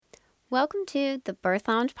Welcome to the Birth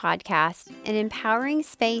Lounge Podcast, an empowering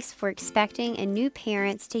space for expecting and new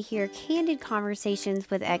parents to hear candid conversations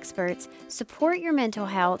with experts, support your mental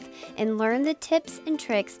health, and learn the tips and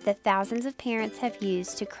tricks that thousands of parents have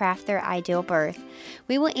used to craft their ideal birth.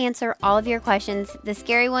 We will answer all of your questions, the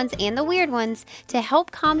scary ones and the weird ones, to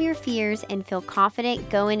help calm your fears and feel confident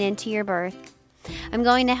going into your birth. I'm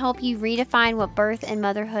going to help you redefine what birth and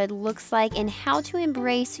motherhood looks like and how to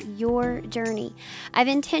embrace your journey. I've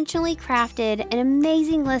intentionally crafted an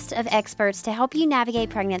amazing list of experts to help you navigate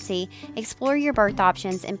pregnancy, explore your birth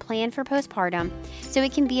options, and plan for postpartum so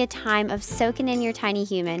it can be a time of soaking in your tiny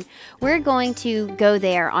human. We're going to go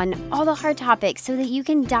there on all the hard topics so that you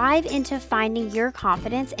can dive into finding your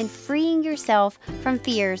confidence and freeing yourself from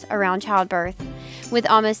fears around childbirth. With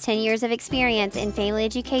almost 10 years of experience in family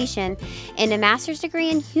education and a master's degree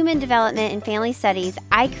in human development and family studies,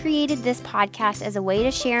 I created this podcast as a way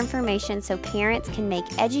to share information so parents can make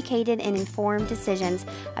educated and informed decisions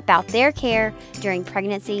about their care during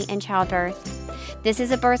pregnancy and childbirth. This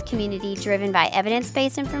is a birth community driven by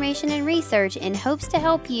evidence-based information and research in hopes to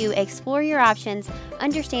help you explore your options,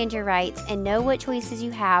 understand your rights, and know what choices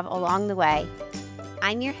you have along the way.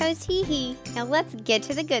 I'm your host, Hee Hee. Now let's get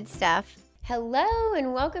to the good stuff. Hello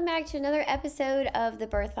and welcome back to another episode of the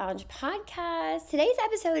Birth Lounge Podcast. Today's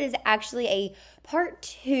episode is actually a part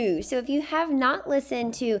 2. So if you have not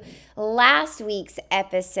listened to last week's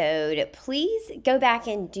episode, please go back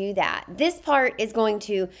and do that. This part is going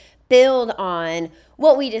to build on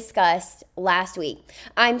what we discussed last week.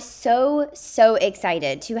 I'm so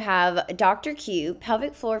excited to have Dr. Q,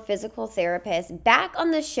 pelvic floor physical therapist, back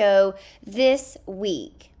on the show this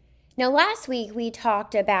week. Now, last week we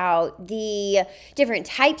talked about the different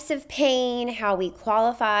types of pain, how we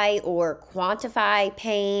qualify or quantify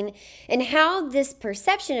pain, and how this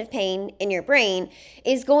perception of pain in your brain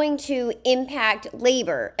is going to impact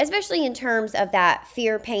labor, especially in terms of that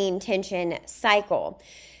fear, pain, tension cycle.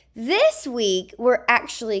 This week, we're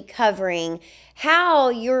actually covering how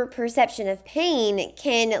your perception of pain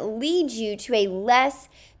can lead you to a less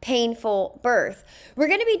painful birth. We're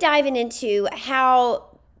going to be diving into how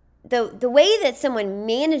the way that someone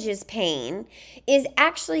manages pain is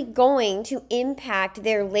actually going to impact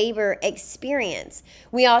their labor experience.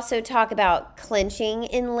 We also talk about clenching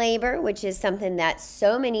in labor, which is something that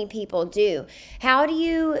so many people do. How do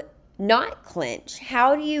you not clench?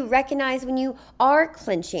 How do you recognize when you are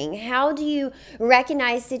clenching? How do you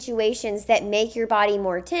recognize situations that make your body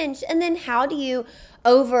more tense? And then how do you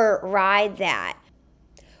override that?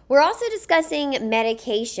 We're also discussing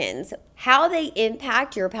medications, how they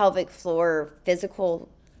impact your pelvic floor physical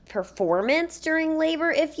performance during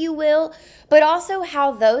labor, if you will, but also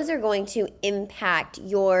how those are going to impact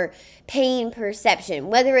your pain perception,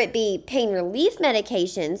 whether it be pain relief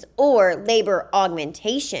medications or labor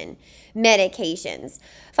augmentation medications.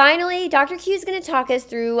 Finally, Dr. Q is going to talk us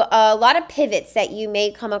through a lot of pivots that you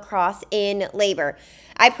may come across in labor.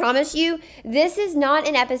 I promise you, this is not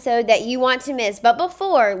an episode that you want to miss. But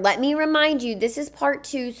before, let me remind you, this is part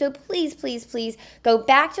 2. So please go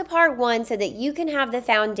back to part 1 so that you can have the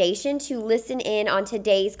foundation to listen in on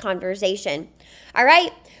today's conversation. All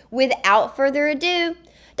right, without further ado,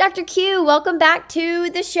 Dr. Q, welcome back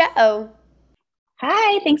to the show.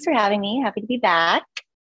 Hi, thanks for having me. Happy to be back.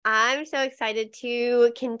 I'm so excited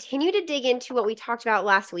to continue to dig into what we talked about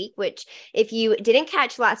last week, which if you didn't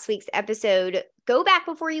catch last week's episode, go back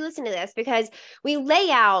before you listen to this because we lay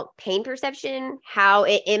out pain perception, how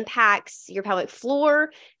it impacts your pelvic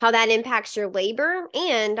floor, how that impacts your labor,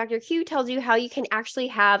 and Dr. Q tells you how you can actually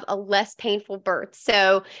have a less painful birth.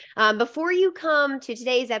 So before you come to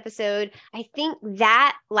today's episode, I think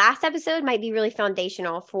that last episode might be really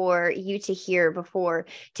foundational for you to hear before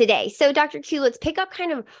today. So Dr. Q, let's pick up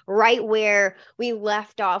kind of right where we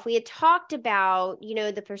left off. We had talked about,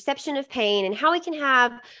 the perception of pain and how we can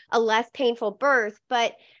have a less painful birth,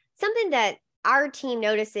 but something that our team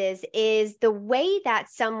notices is the way that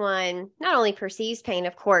someone not only perceives pain,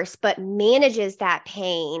 of course, but manages that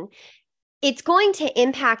pain. It's going to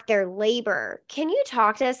impact their labor. Can you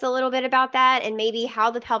talk to us a little bit about that and maybe how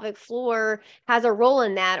the pelvic floor has a role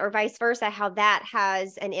in that, or vice versa, how that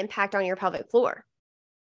has an impact on your pelvic floor?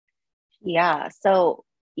 Yeah. So,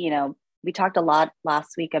 we talked a lot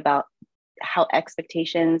last week about how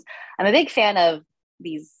expectations, I'm a big fan of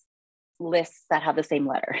these lists that have the same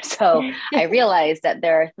letter. So I realized that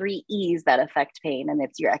there are 3 E's that affect pain, and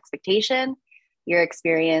it's your expectation, your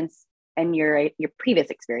experience, and your previous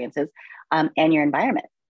experiences, and your environment.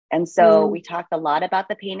 And so we talked a lot about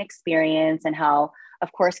the pain experience and how,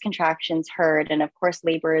 of course, contractions hurt. And of course,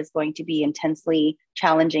 labor is going to be intensely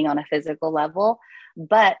challenging on a physical level.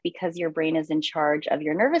 But because your brain is in charge of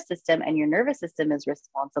your nervous system and your nervous system is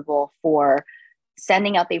responsible for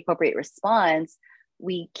sending out the appropriate response,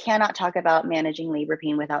 we cannot talk about managing labor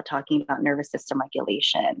pain without talking about nervous system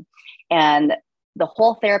regulation. And the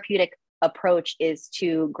whole therapeutic approach is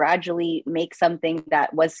to gradually make something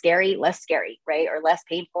that was scary, less scary, right? Or less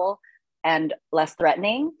painful and less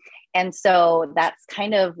threatening. And so that's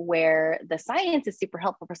kind of where the science is super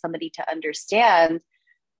helpful for somebody to understand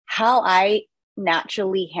how I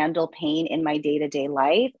naturally handle pain in my day-to-day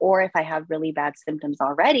life, or if I have really bad symptoms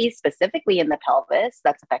already, specifically in the pelvis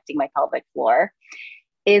that's affecting my pelvic floor.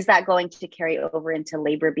 Is that going to carry over into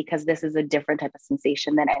labor? Because this is a different type of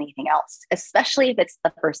sensation than anything else, especially if it's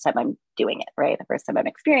the first time I'm doing it, right? The first time I'm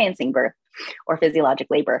experiencing birth or physiologic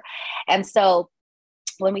labor. And so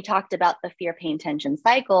when we talked about the fear, pain, tension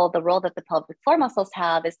cycle, the role that the pelvic floor muscles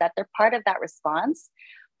have is that they're part of that response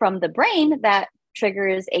from the brain that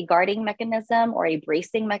triggers a guarding mechanism or a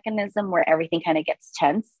bracing mechanism where everything kind of gets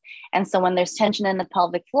tense. And so when there's tension in the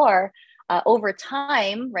pelvic floor, over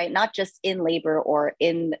time, right, not just in labor or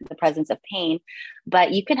in the presence of pain,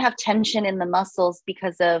 but you can have tension in the muscles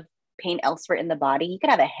because of pain elsewhere in the body. You could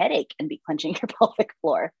have a headache and be clenching your pelvic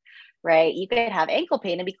floor, right? You could have ankle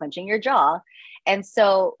pain and be clenching your jaw. And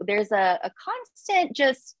so there's a constant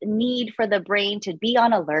just need for the brain to be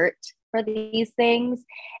on alert for these things.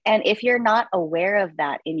 And if you're not aware of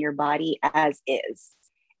that in your body as is,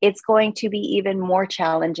 it's going to be even more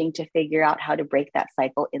challenging to figure out how to break that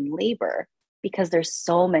cycle in labor because there's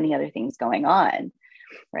so many other things going on,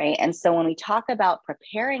 right? And so when we talk about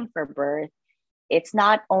preparing for birth, it's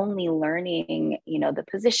not only learning, the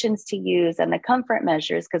positions to use and the comfort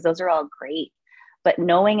measures, because those are all great, but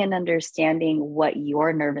knowing and understanding what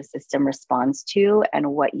your nervous system responds to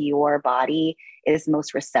and what your body is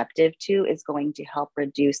most receptive to is going to help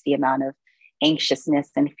reduce the amount of anxiousness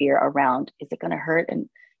and fear around, is it going to hurt? And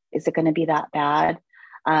is it going to be that bad?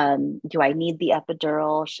 Do I need the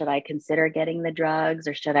epidural? Should I consider getting the drugs,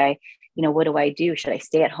 or should I, what do I do? Should I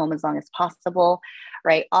stay at home as long as possible?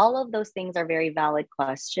 Right? All of those things are very valid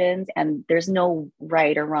questions, and there's no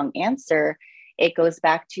right or wrong answer. It goes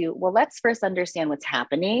back to, well, let's first understand what's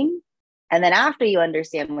happening. And then after you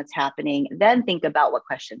understand what's happening, then think about what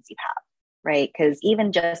questions you have, right? Because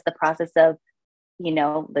even just the process of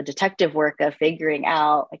the detective work of figuring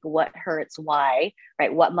out like what hurts, why,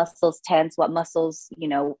 right? What muscles tense, what muscles,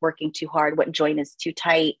 working too hard, what joint is too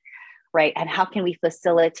tight, right? And how can we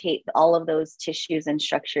facilitate all of those tissues and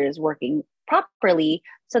structures working properly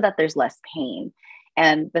so that there's less pain?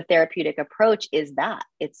 And the therapeutic approach is that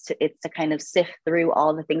it's to kind of sift through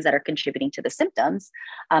all the things that are contributing to the symptoms,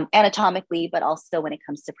 anatomically, but also when it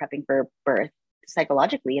comes to prepping for birth,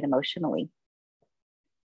 psychologically and emotionally.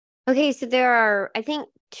 Okay, so there are, I think,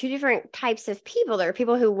 two different types of people. There are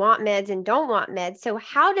people who want meds and don't want meds. So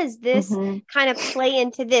how does this kind of play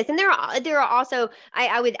into this? And there are also,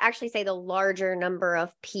 I would actually say the larger number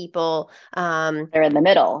of people. They're in the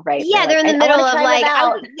middle, right? Yeah, they're in the middle of like,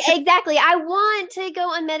 exactly. I want to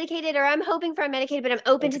go unmedicated, or I'm hoping for unmedicated, but I'm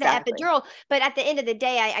open to the epidural. But at the end of the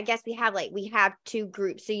day, I guess we have two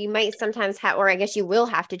groups. So you might sometimes have, or I guess you will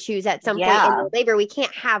have to choose at some point in your labor. We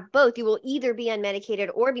can't have both. You will either be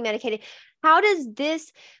unmedicated or be medicated. How does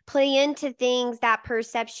this play into things, that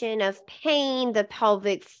perception of pain, the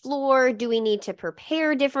pelvic floor? Do we need to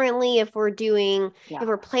prepare differently if we're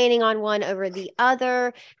planning on one over the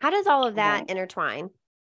other? How does all of that intertwine?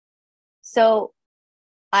 So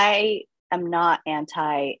I am not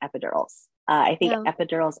anti-epidurals. I think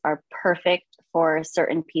epidurals are perfect for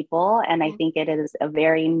certain people. And I think it is a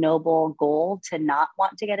very noble goal to not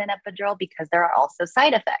want to get an epidural because there are also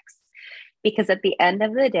side effects. Because at the end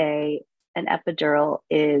of the day, an epidural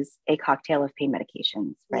is a cocktail of pain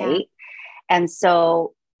medications, right? Yeah. And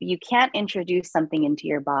so you can't introduce something into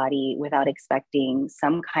your body without expecting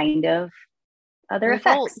some kind of other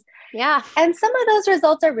effects. Yeah. And some of those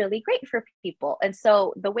results are really great for people. And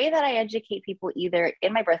so the way that I educate people either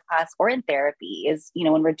in my birth class or in therapy is,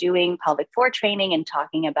 when we're doing pelvic floor training and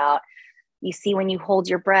talking about, you see when you hold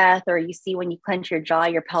your breath, or you see when you clench your jaw,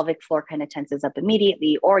 your pelvic floor kind of tenses up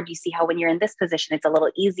immediately. Or do you see how when you're in this position, it's a little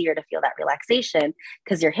easier to feel that relaxation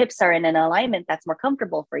because your hips are in an alignment that's more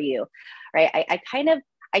comfortable for you, right? I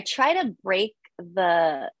try to break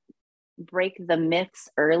the myths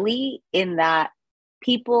early, in that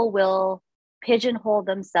people will pigeonhole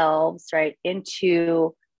themselves, right,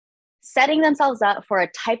 into setting themselves up for a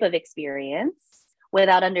type of experience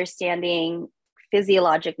without understanding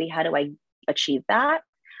physiologically, how do I achieve that?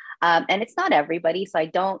 And it's not everybody. So I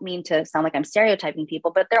don't mean to sound like I'm stereotyping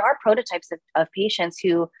people, but there are prototypes of patients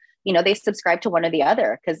who they subscribe to one or the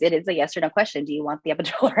other because it is a yes or no question. Do you want the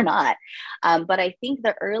epidural or not? But I think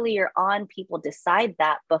the earlier on people decide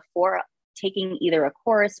that before taking either a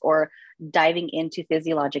course or diving into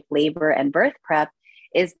physiologic labor and birth prep,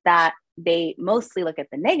 is that they mostly look at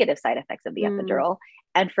the negative side effects of the epidural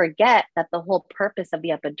and forget that the whole purpose of the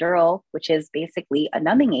epidural, which is basically a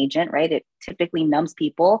numbing agent, right? It typically numbs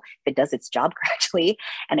people. If it does its job correctly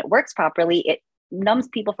and it works properly, it numbs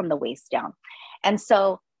people from the waist down. And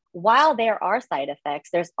so while there are side effects,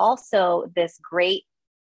 there's also this great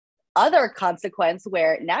other consequence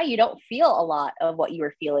where now you don't feel a lot of what you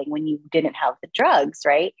were feeling when you didn't have the drugs,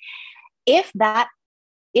 right? If that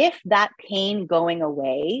pain going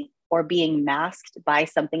away or being masked by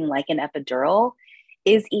something like an epidural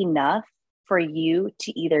is enough for you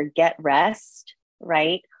to either get rest,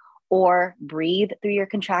 right? Or breathe through your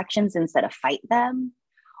contractions instead of fight them,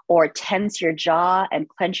 or tense your jaw and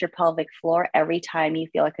clench your pelvic floor every time you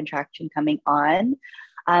feel a contraction coming on,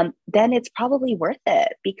 then it's probably worth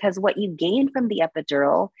it, because what you gain from the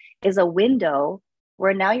epidural is a window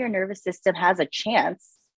where now your nervous system has a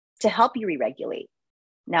chance to help you re-regulate.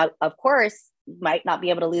 Now, of course, you might not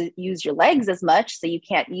be able to use your legs as much, so you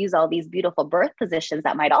can't use all these beautiful birth positions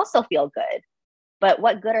that might also feel good. But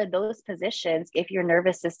what good are those positions if your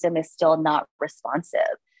nervous system is still not responsive?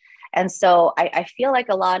 And so I feel like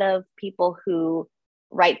a lot of people who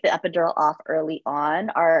write the epidural off early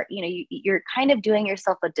on are, you're kind of doing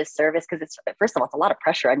yourself a disservice, because it's, first of all, it's a lot of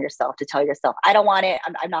pressure on yourself to tell yourself, I don't want it.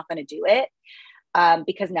 I'm not going to do it,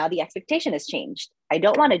 because now the expectation has changed. I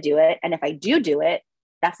don't want to do it. And if I do it,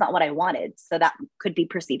 that's not what I wanted. So that could be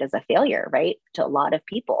perceived as a failure, right? To a lot of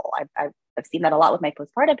people. I've seen that a lot with my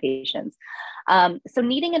postpartum patients. So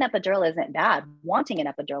needing an epidural isn't bad. Wanting an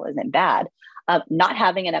epidural isn't bad. Not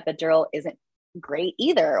having an epidural isn't great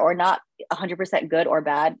either, or not 100% good or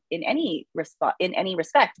bad in any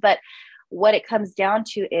respect. But what it comes down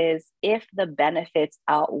to is if the benefits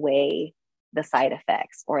outweigh the side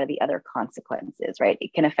effects or the other consequences, right?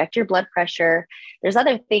 It can affect your blood pressure. There's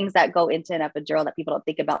other things that go into an epidural that people don't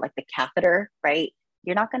think about, like the catheter, right?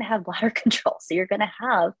 You're not going to have bladder control. So you're going to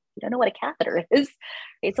have, you don't know what a catheter is.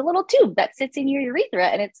 It's a little tube that sits in your urethra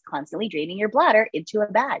and it's constantly draining your bladder into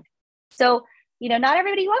a bag. So, not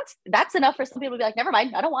everybody wants, that's enough for some people to be like, never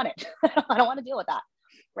mind, I don't want it. I don't want to deal with that,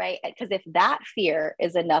 right? Because if that fear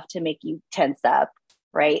is enough to make you tense up,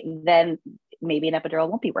 right, then maybe an epidural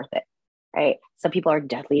won't be worth it, right? Some people are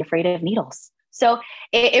deathly afraid of needles. So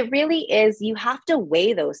it really is, you have to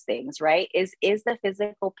weigh those things, right? Is the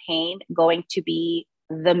physical pain going to be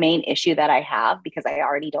the main issue that I have because I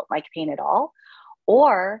already don't like pain at all?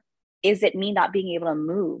 Or is it me not being able to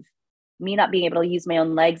move, me not being able to use my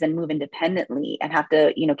own legs and move independently and have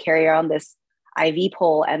to, carry around this IV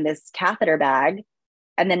pole and this catheter bag.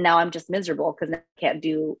 And then now I'm just miserable because I can't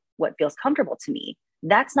do what feels comfortable to me.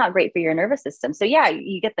 That's not great for your nervous system. So yeah,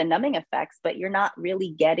 you get the numbing effects, but you're not really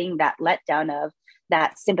getting that letdown of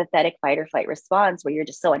that sympathetic fight or flight response where you're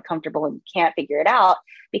just so uncomfortable and you can't figure it out,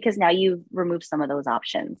 because now you've removed some of those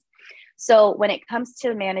options. So when it comes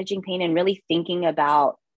to managing pain and really thinking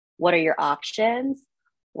about what are your options,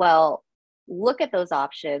 well, look at those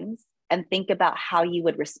options and think about how you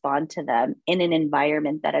would respond to them in an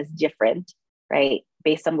environment that is different, right?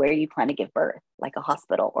 Based on where you plan to give birth, like a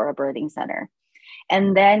hospital or a birthing center.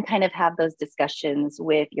 And then kind of have those discussions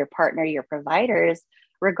with your partner, your providers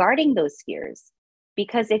regarding those fears.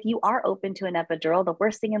 Because if you are open to an epidural, the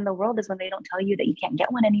worst thing in the world is when they don't tell you that you can't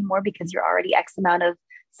get one anymore because you're already X amount of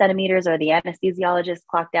centimeters, or the anesthesiologist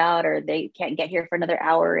clocked out, or they can't get here for another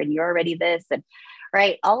hour and you're already this. And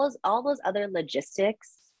right, all those other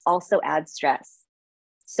logistics also add stress.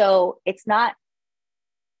 So it's not,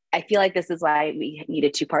 I feel like this is why we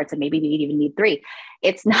needed 2 parts and maybe we even need 3.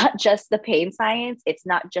 It's not just the pain science. It's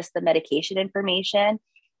not just the medication information.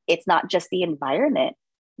 It's not just the environment.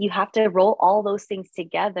 You have to roll all those things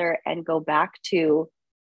together and go back to,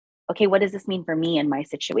 okay, what does this mean for me in my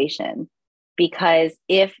situation? Because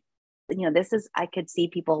if, this is, I could see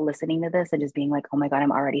people listening to this and just being like, oh my God,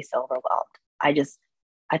 I'm already so overwhelmed.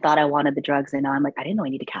 I thought I wanted the drugs and now I'm like, I didn't know I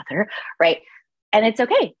need a catheter, right? And it's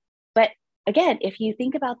okay. But again, if you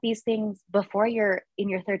think about these things before you're in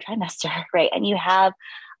your 3rd trimester, right? And you have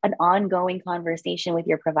an ongoing conversation with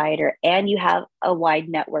your provider and you have a wide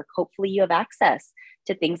network, hopefully you have access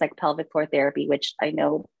to things like pelvic floor therapy, which I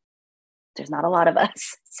know there's not a lot of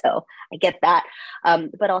us. So I get that.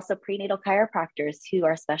 But also prenatal chiropractors who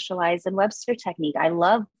are specialized in Webster technique. I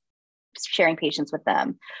love sharing patients with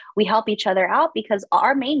them. We help each other out because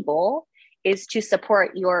our main goal is to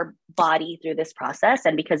support your body through this process.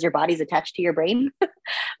 And because your body's attached to your brain,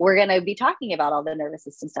 we're going to be talking about all the nervous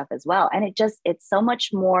system stuff as well. And it's so much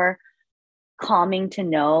more calming to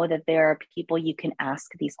know that there are people you can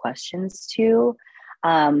ask these questions to,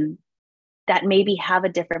 that maybe have a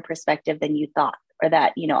different perspective than you thought, or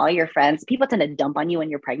that, all your friends, people tend to dump on you when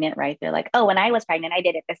you're pregnant, right? They're like, oh, when I was pregnant, I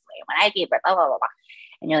did it this way. When I gave birth, blah, blah, blah, blah.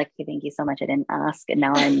 And you're like, okay, thank you so much. I didn't ask. And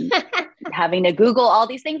now I'm having to Google all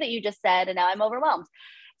these things that you just said. And now I'm overwhelmed.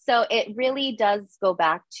 So it really does go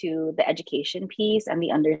back to the education piece and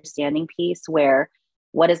the understanding piece, where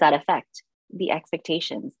what does that affect? The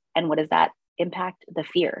expectations. And what does that impact? The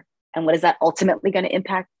fear. And what is that ultimately going to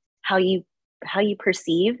impact? How you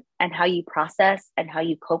perceive and how you process and how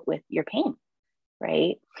you cope with your pain.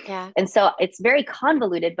 Right. Yeah. And so it's very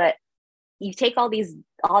convoluted, but you take all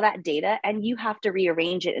that data and you have to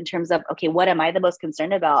rearrange it in terms of, okay, what am I the most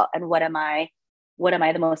concerned about? And what am I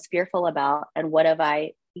the most fearful about? And what have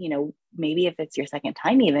I, maybe if it's your second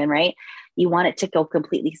time even, right? You want it to go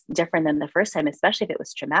completely different than the first time, especially if it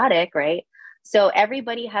was traumatic, right? So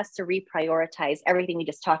everybody has to reprioritize everything we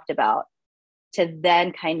just talked about to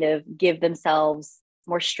then kind of give themselves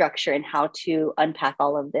more structure in how to unpack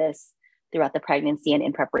all of this throughout the pregnancy and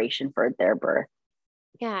in preparation for their birth.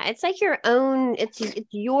 Yeah, it's like your own, it's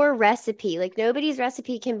your recipe. Like nobody's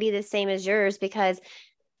recipe can be the same as yours because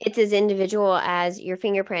it's as individual as your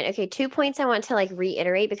fingerprint. Okay, 2 points I want to like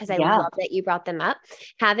reiterate because I love that you brought them up.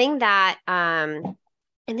 Having that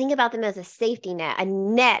and think about them as a safety net, a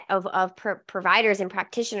net of providers and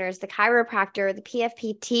practitioners, the chiropractor, the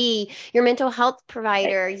PFPT, your mental health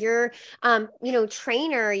provider, your,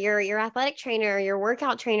 trainer, your athletic trainer, your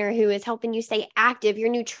workout trainer who is helping you stay active, your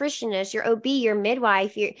nutritionist, your OB, your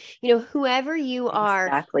midwife, whoever you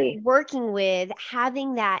are working with,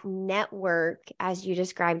 having that network, as you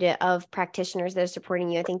described it, of practitioners that are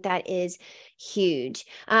supporting you. I think that is huge.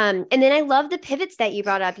 And then I love the pivots that you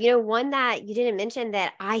brought up. One that you didn't mention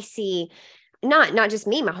that I see, not just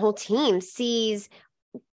me, my whole team sees,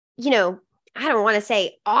 I don't want to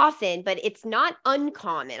say often, but it's not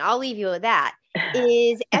uncommon. I'll leave you with that.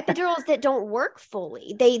 Is epidurals that don't work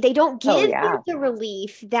fully. They don't give you the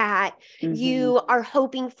relief that you are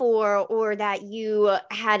hoping for or that you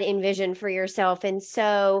had envisioned for yourself. And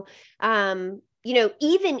so,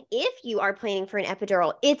 even if you are planning for an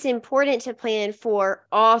epidural, it's important to plan for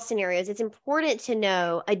all scenarios. It's important to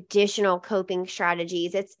know additional coping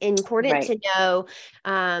strategies. It's important to know,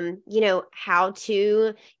 how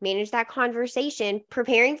to manage that conversation.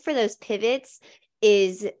 Preparing for those pivots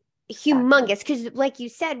is humongous because, like you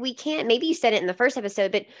said, we can't, maybe you said it in the first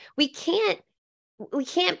episode, but we can't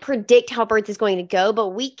predict how birth is going to go, but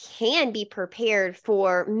we can be prepared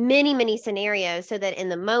for many, many scenarios so that in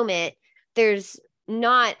the moment, there's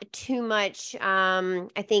not too much,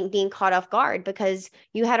 I think, being caught off guard because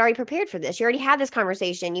you had already prepared for this. You already had this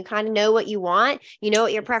conversation. You kind of know what you want. You know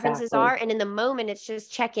what your preferences are. And in the moment, it's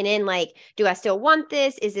just checking in like, do I still want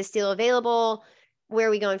this? Is this still available? Where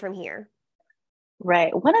are we going from here?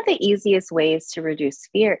 Right. One of the easiest ways to reduce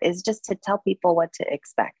fear is just to tell people what to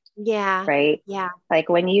expect. Yeah. Right. Yeah. Like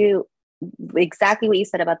exactly what you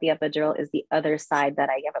said about the epidural is the other side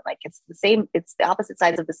that I give it. Like it's the opposite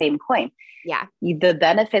sides of the same coin. Yeah. The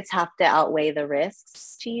benefits have to outweigh the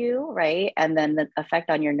risks to you, right? And then the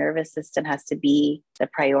effect on your nervous system has to be the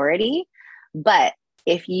priority. But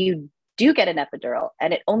if you do get an epidural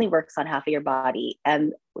and it only works on half of your body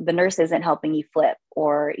and the nurse isn't helping you flip,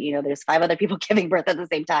 or, there's 5 other people giving birth at the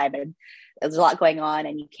same time and there's a lot going on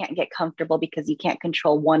and you can't get comfortable because you can't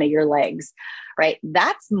control one of your legs, right?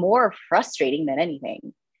 That's more frustrating than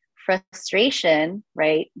anything. Frustration,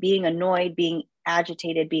 right? Being annoyed, being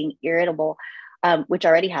agitated, being irritable, which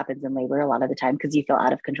already happens in labor a lot of the time because you feel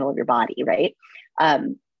out of control of your body, right?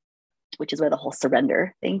 Which is where the whole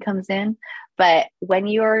surrender thing comes in. But when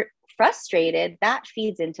you're frustrated, that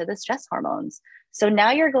feeds into the stress hormones. So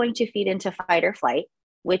now you're going to feed into fight or flight,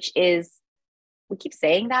 which is, we keep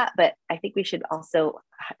saying that, but I think we should also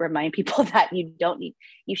remind people that you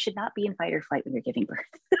should not be in fight or flight when you're giving birth.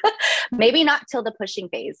 Maybe not till the pushing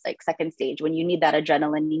phase, like second stage, when you need that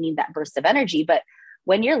adrenaline, you need that burst of energy. But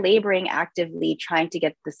when you're laboring actively, trying to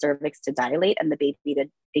get the cervix to dilate and the baby to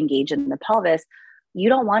engage in the pelvis, you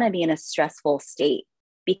don't want to be in a stressful state,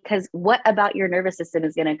 because what about your nervous system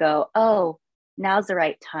is going to go, oh, now's the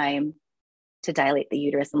right time to dilate the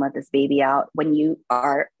uterus and let this baby out, when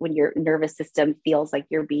your nervous system feels like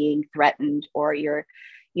you're being threatened, or your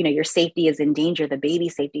safety is in danger, the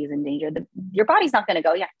baby's safety is in danger. Your body's not going to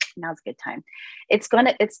go, yeah, now's a good time. It's going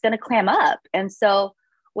to clam up. And so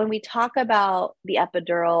when we talk about the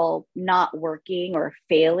epidural not working or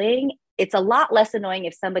failing, it's a lot less annoying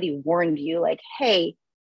if somebody warned you like, hey,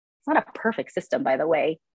 it's not a perfect system, by the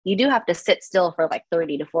way. You do have to sit still for like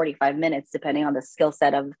 30 to 45 minutes, depending on the skill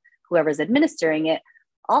set of whoever's administering it.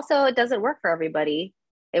 Also, it doesn't work for everybody.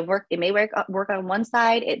 It may work on one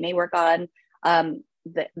side. It may work on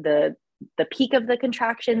the peak of the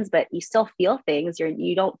contractions, but you still feel things.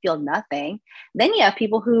 You don't feel nothing. Then you have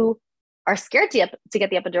people who are scared to get the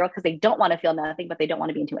epidural because they don't want to feel nothing, but they don't want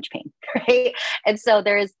to be in too much pain, right? And so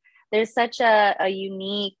there's such a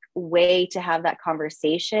unique way to have that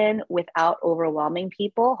conversation without overwhelming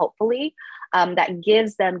people, hopefully, that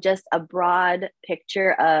gives them just a broad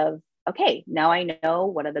picture of, okay, now I know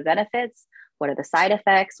what are the benefits, what are the side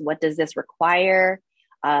effects, what does this require,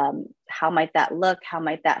 how might that look, how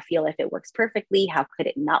might that feel if it works perfectly, how could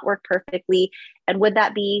it not work perfectly, and would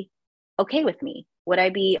that be okay with me? Would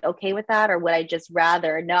I be okay with that? Or would I just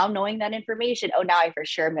rather, now knowing that information, oh, now I for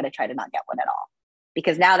sure am going to try to not get one at all?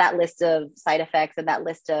 Because now that list of side effects and that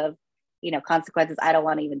list of, consequences, I don't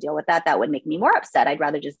want to even deal with that. That would make me more upset. I'd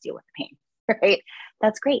rather just deal with the pain, right?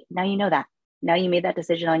 That's great. Now you know that. Now you made that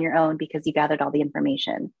decision on your own because you gathered all the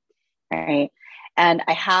information, right? And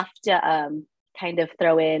I have to kind of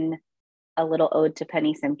throw in a little ode to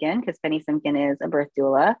Penny Simkin, because Penny Simkin is a birth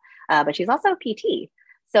doula, but she's also a PT.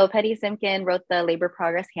 So Penny Simkin wrote the Labor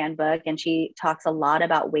Progress Handbook, and she talks a lot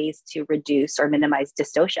about ways to reduce or minimize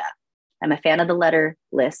dystocia. I'm a fan of the letter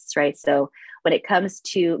lists, right? So when it comes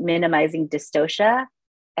to minimizing dystocia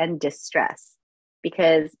and distress,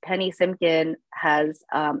 because Penny Simkin has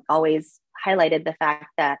always highlighted the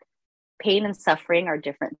fact that pain and suffering are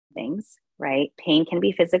different things, right? Pain can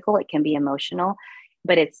be physical, it can be emotional,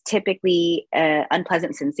 but it's typically an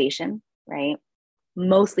unpleasant sensation, right?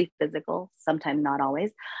 Mostly physical, sometimes not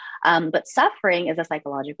always. But suffering is a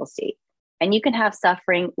psychological state. And you can have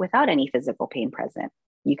suffering without any physical pain present.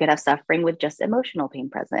 You could have suffering with just emotional pain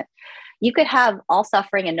present. You could have all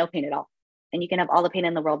suffering and no pain at all. And you can have all the pain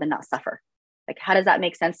in the world and not suffer. Like, how does that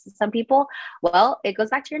make sense to some people? Well, it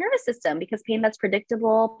goes back to your nervous system, because pain that's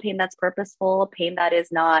predictable, pain that's purposeful, pain that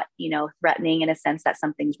is not, threatening in a sense that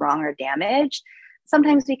something's wrong or damaged.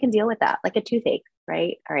 Sometimes we can deal with that, like a toothache,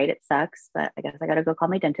 right? All right, it sucks, but I guess I got to go call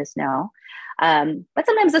my dentist now. But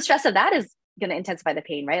sometimes the stress of that is going to intensify the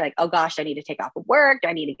pain, right? Like, oh gosh, I need to take off of work. Do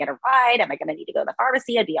I need to get a ride? Am I going to need to go to the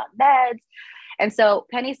pharmacy and be on meds? And so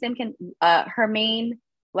Penny Simkin,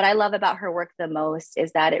 what I love about her work the most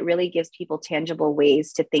is that it really gives people tangible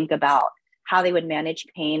ways to think about how they would manage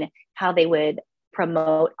pain, how they would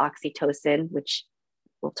promote oxytocin, which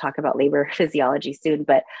we'll talk about labor physiology soon,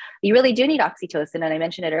 but you really do need oxytocin. And I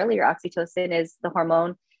mentioned it earlier, oxytocin is the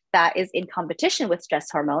hormone that is in competition with stress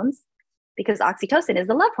hormones, because oxytocin is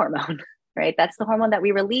the love hormone, right? That's the hormone that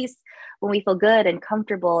we release when we feel good and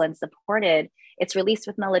comfortable and supported. It's released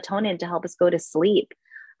with melatonin to help us go to sleep.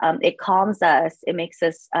 It calms us. It makes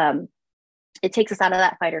us, it takes us out of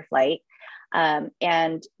that fight or flight.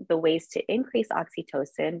 And the ways to increase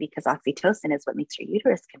oxytocin, because oxytocin is what makes your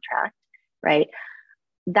uterus contract, right?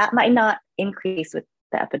 That might not increase with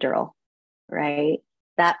the epidural, right?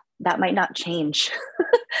 That might not change.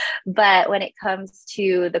 But when it comes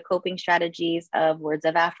to the coping strategies of words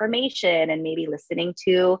of affirmation and maybe listening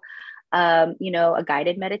to, a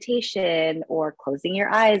guided meditation, or closing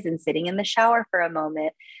your eyes and sitting in the shower for a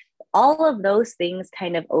moment, all of those things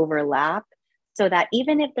kind of overlap, so that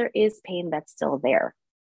even if there is pain that's still there,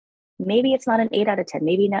 maybe it's not an 8 out of 10,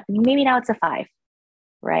 maybe now it's a 5,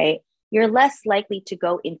 right? You're less likely to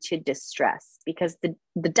go into distress, because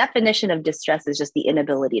the definition of distress is just the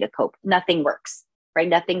inability to cope. Nothing works, right?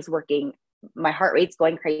 Nothing's working. My heart rate's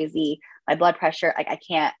going crazy. My blood pressure, I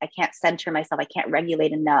can't center myself. I can't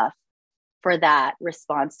regulate enough for that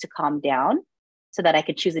response to calm down, so that I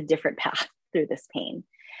could choose a different path through this pain.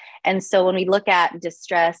 And so when we look at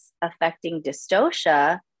distress affecting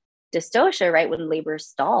dystocia, right, when labor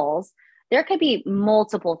stalls, there could be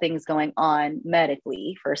multiple things going on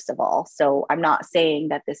medically, first of all. So I'm not saying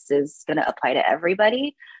that this is going to apply to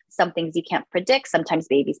everybody. Some things you can't predict. Sometimes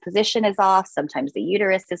baby's position is off. Sometimes the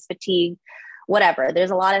uterus is fatigued, whatever. There's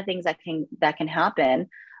a lot of things that can happen.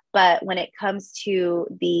 But when it comes to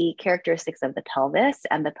the characteristics of the pelvis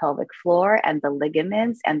and the pelvic floor and the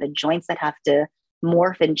ligaments and the joints that have to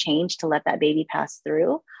morph and change to let that baby pass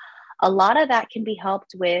through, a lot of that can be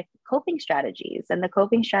helped with coping strategies. And the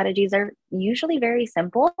coping strategies are usually very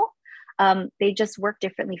simple. They just work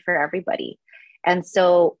differently for everybody. And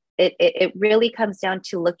so it really comes down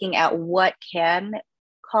to looking at what can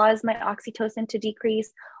cause my oxytocin to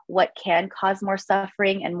decrease, what can cause more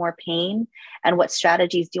suffering and more pain, and what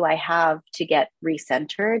strategies do I have to get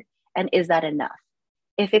recentered, and is that enough?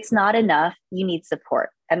 If it's not enough, you need support.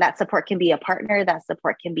 And that support can be a partner, that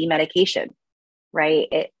support can be medication,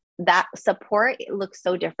 right? That support, it looks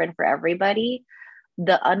so different for everybody.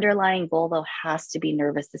 The underlying goal, though, has to be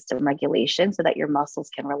nervous system regulation so that your muscles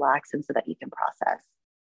can relax and so that you can process.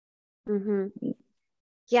 Mm-hmm.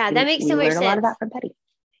 Yeah, that makes so much sense. We learned a lot of that from Petty.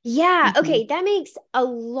 Yeah. Okay. That makes a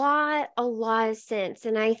lot of sense.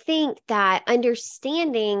 And I think that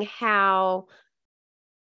understanding how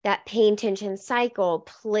that pain tension cycle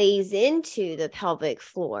plays into the pelvic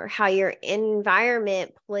floor, how your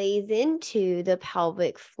environment plays into the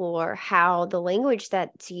pelvic floor, how the language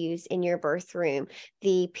that's used in your birth room,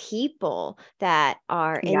 the people that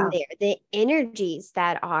are in there, the energies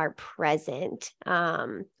that are present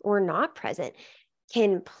or not present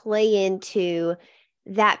can play into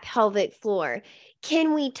that pelvic floor.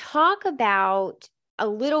 Can we talk about a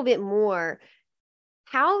little bit more?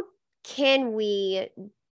 How can we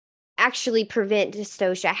actually prevent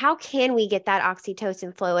dystocia? How can we get that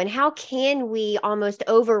oxytocin flow? And how can we almost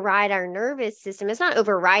override our nervous system? It's not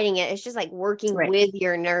overriding it. It's just like working with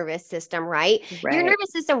your nervous system, right? Your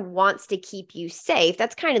nervous system wants to keep you safe.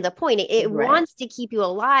 That's kind of the point. It wants to keep you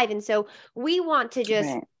alive. And so we want to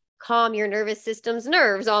just calm your nervous system's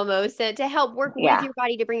nerves almost to help work with your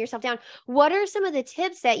body to bring yourself down. What are some of the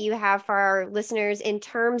tips that you have for our listeners in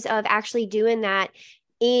terms of actually doing that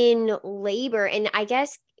in labor? And I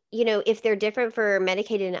guess, you know, if they're different for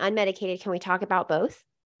medicated and unmedicated, can we talk about both?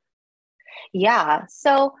 Yeah.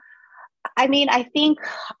 So, I mean, I think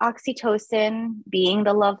oxytocin being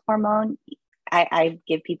the love hormone, I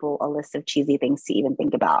give people a list of cheesy things to even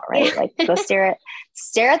think about, right? Like go stare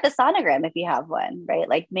at the sonogram if you have one, right?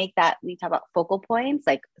 Like make that, we talk about focal points,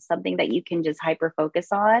 like something that you can just hyper focus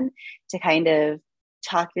on to kind of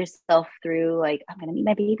talk yourself through, like, I'm going to meet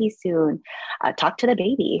my baby soon. Talk to the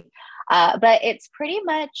baby. But it's pretty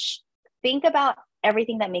much think about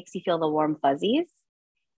everything that makes you feel the warm fuzzies,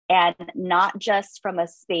 and not just from a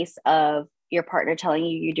space of your partner telling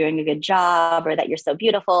you you're doing a good job or that you're so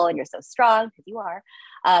beautiful and you're so strong, because you are.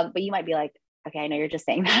 But you might be like, okay, I know you're just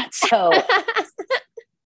saying that, so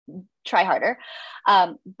try harder.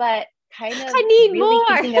 But kind of I need really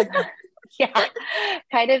more. thinking about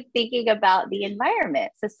kind of thinking about the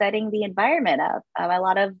environment. So setting the environment up. A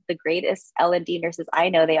lot of the greatest L&D nurses I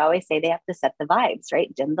know, they always say they have to set the vibes,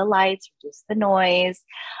 right? Dim the lights, reduce the noise.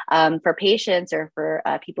 For patients or for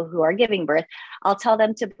people who are giving birth, I'll tell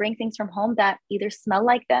them to bring things from home that either smell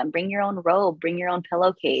like them. Bring your own robe, bring your own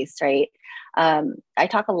pillowcase, right? I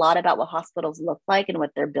talk a lot about what hospitals look like and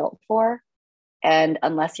what they're built for. And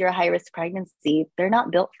unless you're a high-risk pregnancy, they're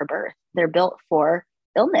not built for birth. They're built for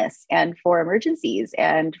illness and for emergencies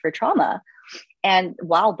and for trauma. And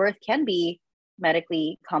while birth can be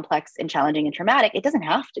medically complex and challenging and traumatic, it doesn't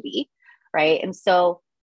have to be, right? And so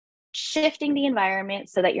shifting the environment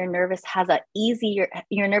so that your nervous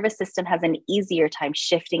system has an easier time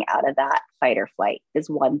shifting out of that fight or flight is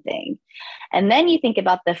one thing. And then you think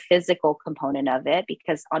about the physical component of it,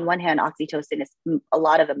 because on one hand, oxytocin is a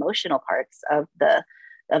lot of emotional parts of the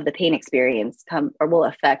pain experience will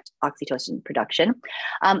affect oxytocin production.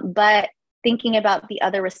 But thinking about the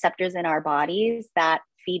other receptors in our bodies that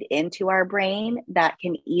feed into our brain that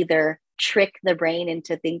can either trick the brain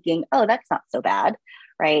into thinking, oh, that's not so bad,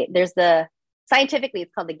 right? There's scientifically,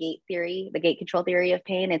 it's called the gate theory, the gate control theory of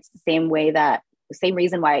pain. It's the same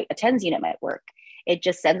reason why a TENS unit might work. It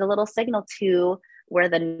just sends a little signal to where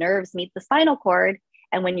the nerves meet the spinal cord.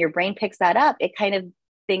 And when your brain picks that up, it kind of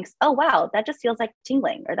thinks, oh, wow, that just feels like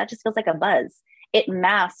tingling, or that just feels like a buzz. It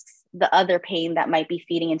masks the other pain that might be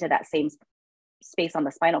feeding into that same space on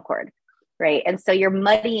the spinal cord, right? And so you're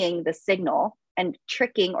muddying the signal and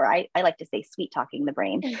tricking, or I like to say sweet talking the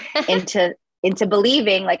brain into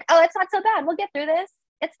believing like, oh, it's not so bad. We'll get through this.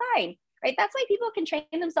 It's fine, right? That's why people can train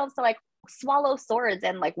themselves to like swallow swords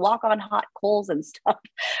and like walk on hot coals and stuff,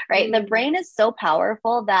 right? The brain is so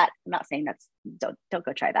powerful that I'm not saying don't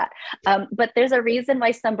go try that. But there's a reason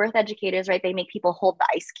why some birth educators, right, they make people hold the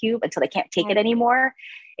ice cube until they can't take it anymore.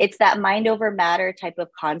 It's that mind over matter type of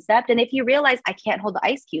concept. And if you realize I can't hold the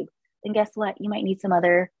ice cube, then guess what? You might need some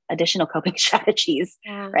other additional coping strategies,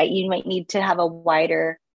 right? You might need to have a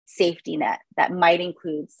wider safety net that might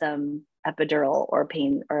include some epidural or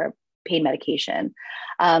pain medication.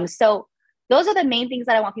 So those are the main things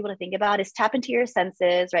that I want people to think about, is tap into your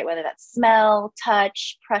senses, right? Whether that's smell,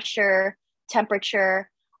 touch, pressure, temperature.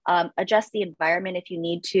 Adjust the environment if you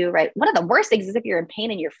need to, right? One of the worst things is if you're in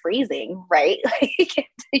pain and you're freezing, right? Like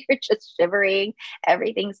you're just shivering,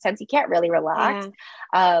 everything's tense, you can't really relax.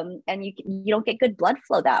 And you don't get good blood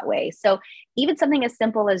flow that way. So even something as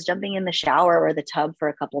simple as jumping in the shower or the tub for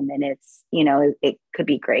a couple minutes, it could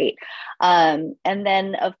be great. And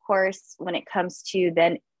then of course, when it comes to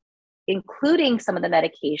then including some of the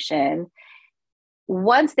medication,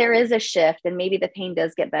 once there is a shift and maybe the pain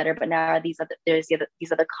does get better, but now there's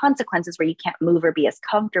these other consequences where you can't move or be as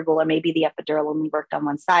comfortable, or maybe the epidural only worked on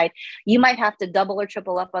one side, you might have to double or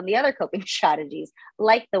triple up on the other coping strategies,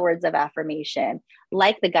 like the words of affirmation,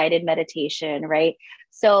 like the guided meditation, right?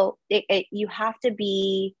 So you have to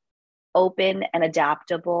be open and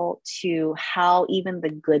adaptable to how even the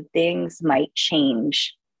good things might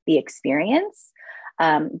change the experience.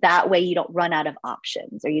 That way you don't run out of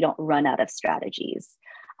options or you don't run out of strategies.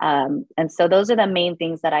 And so those are the main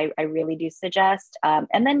things that I really do suggest.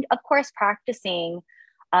 And then of course, practicing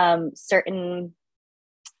certain,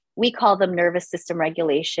 we call them nervous system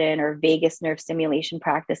regulation or vagus nerve stimulation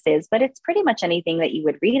practices, but it's pretty much anything that you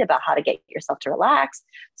would read about how to get yourself to relax,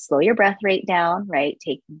 slow your breath rate down, right?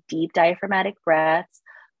 Take deep diaphragmatic breaths,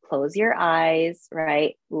 close your eyes,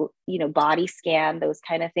 right? Body scan, those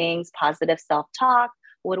kind of things, positive self-talk.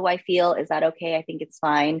 What do I feel? Is that okay? I think it's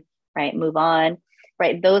fine, right? Move on,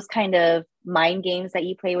 right? Those kind of mind games that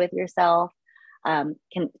you play with yourself can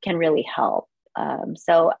really help.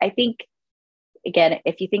 So I think, again,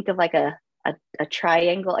 if you think of like a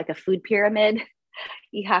triangle, like a food pyramid,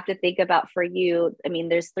 you have to think about for you,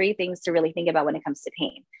 there's three things to really think about when it comes to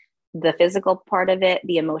pain: the physical part of it,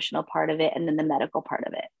 the emotional part of it, and then the medical part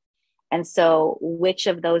of it. And so which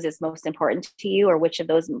of those is most important to you, or which of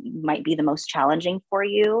those might be the most challenging for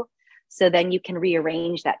you? So then you can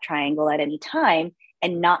rearrange that triangle at any time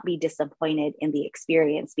and not be disappointed in the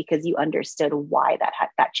experience because you understood why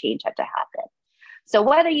that change had to happen. So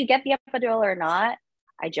whether you get the epidural or not,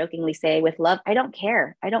 I jokingly say with love, I don't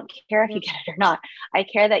care. I don't care if you get it or not. I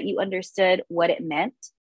care that you understood what it meant,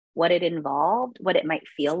 what it involved, what it might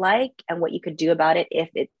feel like, and what you could do about it if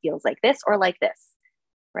it feels like this or like this.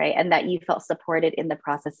 Right. And that you felt supported in the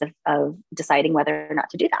process of deciding whether or not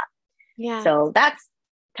to do that. Yeah. So that's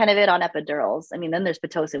kind of it on epidurals. Then there's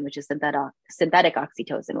Pitocin, which is synthetic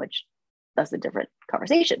oxytocin, which that's a different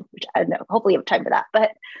conversation, which I don't know, hopefully you have time for that.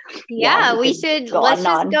 But yeah, let's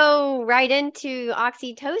just go right into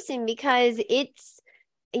oxytocin, because it's,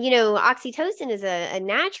 oxytocin is a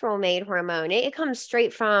natural made hormone. It comes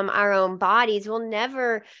straight from our own bodies. We'll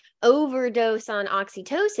never overdose on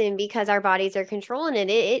oxytocin because our bodies are controlling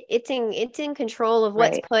it. It's in control of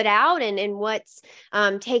what's put out and what's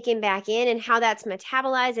taken back in, and how that's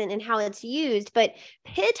metabolized and how it's used. But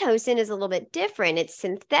Pitocin is a little bit different. It's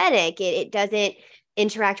synthetic. It doesn't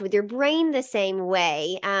interact with your brain the same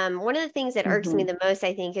way. One of the things that irks me the most,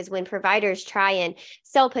 I think, is when providers try and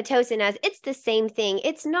sell Pitocin as it's the same thing.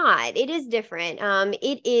 It's not. It is different.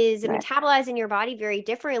 It is metabolized in your body very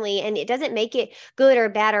differently, and it doesn't make it good or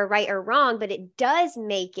bad or right or wrong, but it does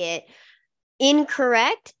make it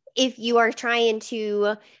incorrect if you are trying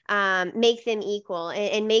to make them equal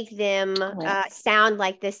and make them sound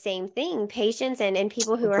like the same thing. Patients and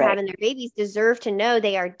people who are having their babies deserve to know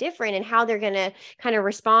they are different, and how they're going to kind of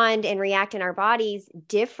respond and react in our bodies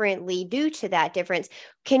differently due to that difference.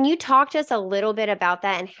 Can you talk to us a little bit about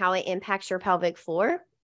that and how it impacts your pelvic floor?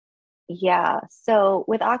 Yeah. So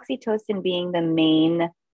with oxytocin being the main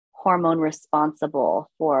hormone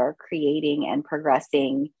responsible for creating and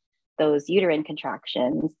progressing those uterine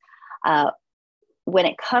contractions, when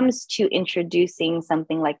it comes to introducing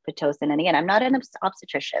something like Pitocin, and again, I'm not an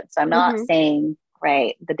obstetrician, so I'm not saying,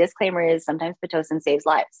 the disclaimer is sometimes Pitocin saves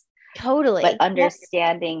lives. Totally. But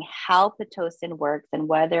understanding how Pitocin works and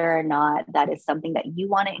whether or not that is something that you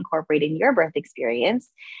want to incorporate in your birth experience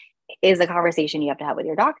is a conversation you have to have with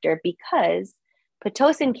your doctor, because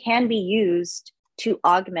Pitocin can be used to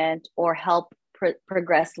augment or help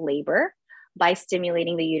progress labor by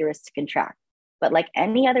stimulating the uterus to contract. But like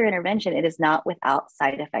any other intervention, it is not without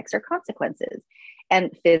side effects or consequences.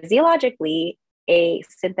 And physiologically, a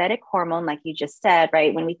synthetic hormone, like you just said,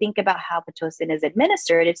 when we think about how Pitocin is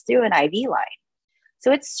administered, it's through an IV line.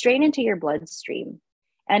 So it's straight into your bloodstream,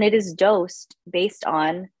 and it is dosed based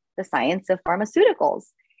on the science of pharmaceuticals.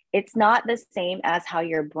 It's not the same as how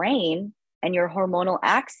your brain and your hormonal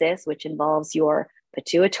axis, which involves your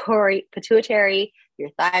pituitary, your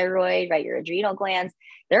thyroid, your adrenal glands,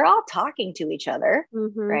 they're all talking to each other,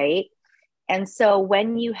 right? And so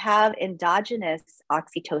when you have endogenous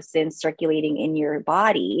oxytocin circulating in your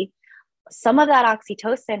body, some of that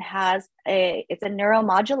oxytocin it's a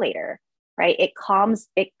neuromodulator. right? It calms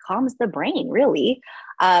the brain, really.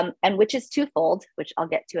 And which is twofold, which I'll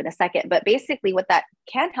get to in a second. But basically what that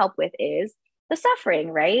can help with is the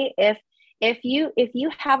suffering, right? If you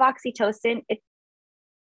have oxytocin,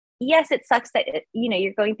 yes, it sucks that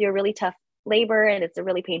you're going through a really tough labor and it's a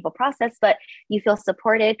really painful process, but you feel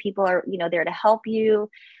supported. People are, there to help you.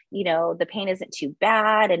 The pain isn't too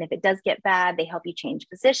bad. And if it does get bad, they help you change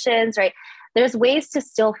positions, right? There's ways to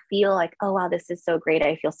still feel like, oh, wow, this is so great.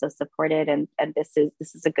 I feel so supported. And this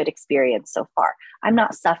is a good experience so far. I'm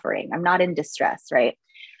not suffering. I'm not in distress, right?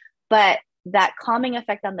 But that calming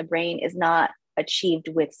effect on the brain is not achieved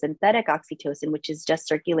with synthetic oxytocin, which is just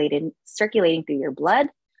circulating through your blood,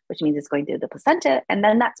 which means it's going through the placenta. And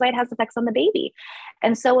then that's why it has effects on the baby.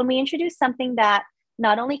 And so when we introduce something that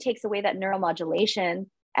not only takes away that neuromodulation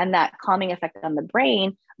and that calming effect on the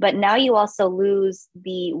brain, but now you also lose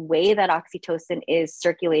the way that oxytocin is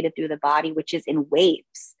circulated through the body, which is in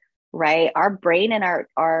waves, right? Our brain and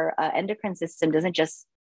our endocrine system doesn't just,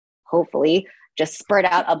 hopefully, just spurt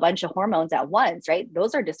out a bunch of hormones at once, right?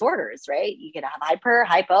 Those are disorders, right? You can have hyper,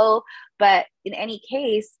 hypo, but in any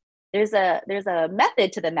case, there's a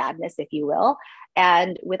method to the madness, if you will.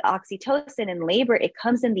 And with oxytocin in labor, it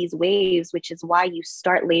comes in these waves, which is why you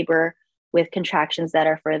start labor with contractions that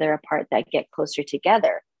are further apart that get closer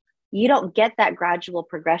together. You don't get that gradual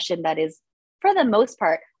progression that is, for the most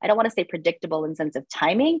part, I don't want to say predictable in sense of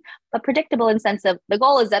timing, but predictable in sense of the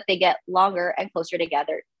goal is that they get longer and closer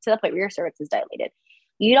together to the point where your cervix is dilated.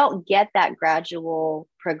 You don't get that gradual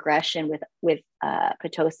progression with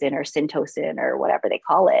Pitocin or Syntocin or whatever they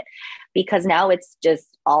call it, because now it's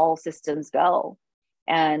just all systems go.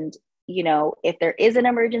 And if there is an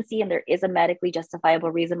emergency and there is a medically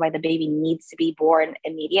justifiable reason why the baby needs to be born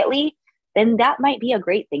immediately, then that might be a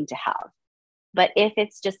great thing to have. But if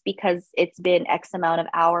it's just because it's been X amount of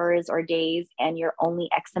hours or days and you're only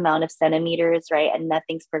X amount of centimeters, right, and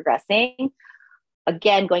nothing's progressing,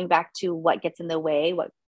 again, going back to what gets in the way,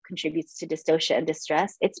 what contributes to dystocia and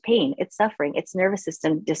distress, it's pain, it's suffering, it's nervous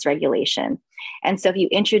system dysregulation. And so if you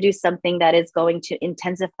introduce something that is going to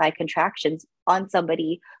intensify contractions on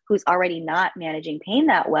somebody who's already not managing pain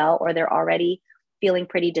that well, or they're already feeling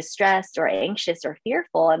pretty distressed or anxious or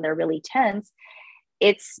fearful and they're really tense,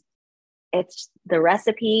 it's the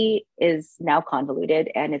recipe is now convoluted,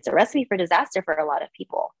 and it's a recipe for disaster for a lot of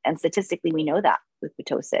people. And statistically, we know that with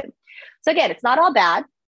Pitocin. So again, it's not all bad,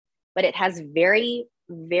 but it has very,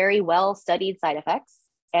 very well studied side effects,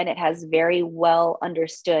 and it has very well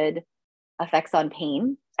understood effects on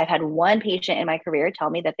pain. I've had one patient in my career tell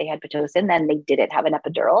me that they had Pitocin, then they didn't have an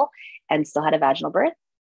epidural and still had a vaginal birth.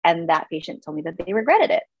 And that patient told me that they regretted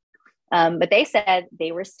it. But they said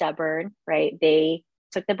they were stubborn, right? They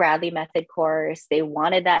took the Bradley method course. They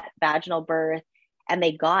wanted that vaginal birth and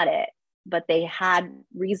they got it, but they had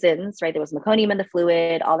reasons, right? There was meconium in the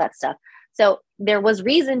fluid, all that stuff. So there was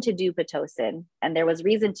reason to do Pitocin and there was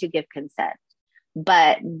reason to give consent.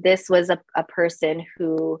 But this was a person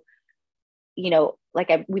who,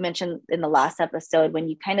 like we mentioned in the last episode, when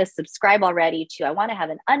you kind of subscribe already to, I want to have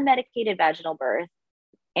an unmedicated vaginal birth,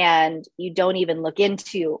 and you don't even look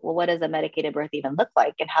into, well, what does a medicated birth even look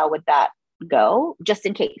like? And how would that go, just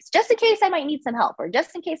in case I might need some help, or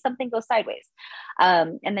just in case something goes sideways.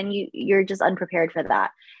 And then you're just unprepared for that.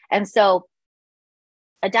 And so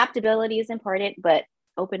adaptability is important, but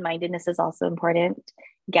open-mindedness is also important.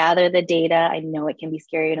 Gather the data. I know it can be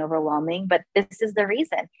scary and overwhelming, but this is the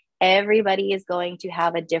reason. Everybody is going to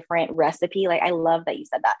have a different recipe. Like, I love that you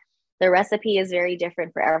said that. The recipe is very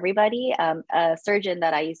different for everybody. A surgeon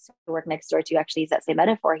that I used to work next door to actually used that same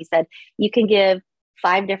metaphor. He said, you can give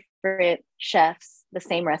 5 different chefs the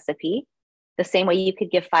same recipe, the same way you could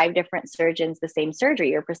give 5 different surgeons the same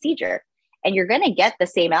surgery or procedure, and you're going to get the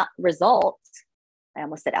same results. I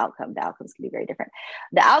almost said outcome. The outcomes can be very different.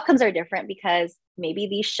 The outcomes are different because maybe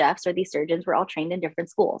these chefs or these surgeons were all trained in different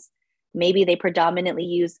schools. Maybe they predominantly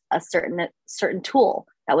use a certain tool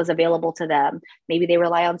that was available to them. Maybe they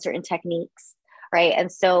rely on certain techniques, right?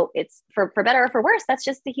 And so it's for better or for worse, that's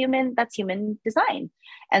just human design.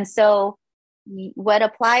 And so what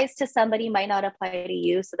applies to somebody might not apply to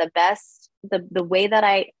you. So the way that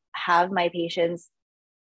I have my patients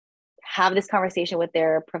have this conversation with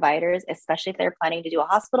their providers, especially if they're planning to do a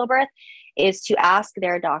hospital birth, is to ask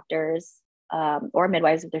their doctors or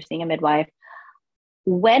midwives, if they're seeing a midwife,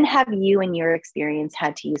 when have you in your experience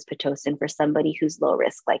had to use Pitocin for somebody who's low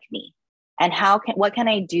risk like me? And what can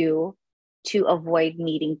I do to avoid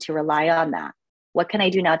needing to rely on that? What can I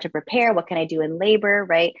do now to prepare? What can I do in labor,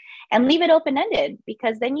 right? And leave it open-ended,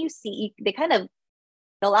 because then you see, they kind of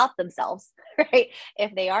fill out themselves, right?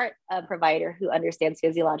 If they aren't a provider who understands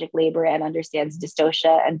physiologic labor and understands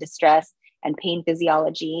dystocia and distress and pain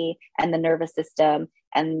physiology and the nervous system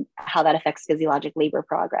and how that affects physiologic labor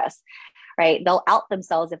progress, right? They'll out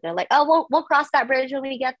themselves if they're like, oh, we'll cross that bridge when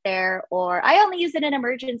we get there, or I only use it in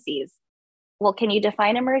emergencies. Well, can you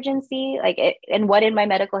define emergency? And what in my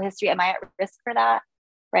medical history am I at risk for that?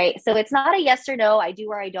 Right. So it's not a yes or no, I do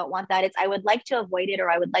or I don't want that. It's I would like to avoid it, or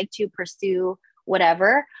I would like to pursue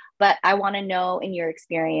whatever, but I want to know in your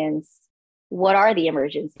experience, what are the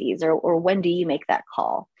emergencies, or when do you make that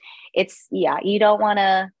call? It's, yeah, you don't want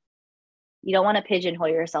to pigeonhole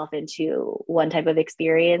yourself into one type of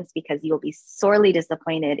experience, because you'll be sorely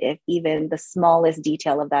disappointed if even the smallest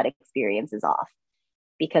detail of that experience is off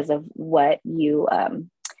because of what you,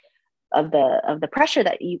 of the pressure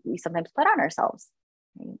that we sometimes put on ourselves.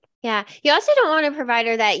 Yeah. You also don't want a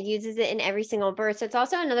provider that uses it in every single birth. So it's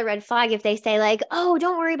also another red flag if they say like, oh,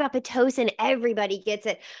 don't worry about Pitocin, everybody gets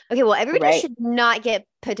it. Okay, well, everybody should not get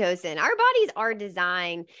Pitocin. Our bodies are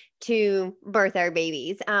designed to birth our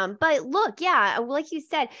babies. But look, yeah, like you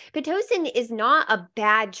said, Pitocin is not a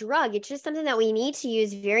bad drug. It's just something that we need to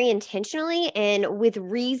use very intentionally and with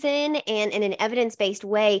reason and in an evidence-based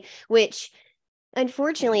way, which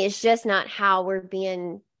unfortunately is just not how we're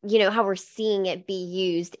being, how we're seeing it be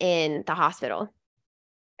used in the hospital.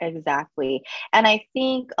 Exactly. And I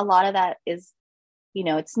think a lot of that is,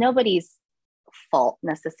 it's nobody's fault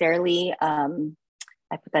necessarily.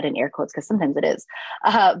 I put that in air quotes because sometimes it is.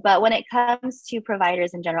 But when it comes to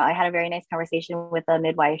providers in general, I had a very nice conversation with a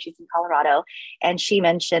midwife. She's in Colorado. And she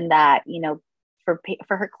mentioned that, for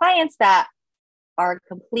her clients that are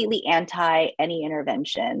completely anti any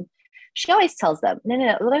intervention, she always tells them,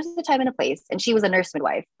 no, there's a time and a place. And she was a nurse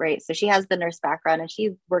midwife, right? So she has the nurse background and she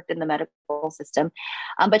worked in the medical system.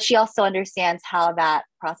 But she also understands how that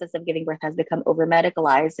process of giving birth has become over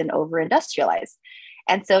medicalized and over industrialized.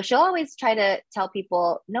 And so she'll always try to tell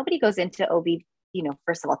people, nobody goes into OB,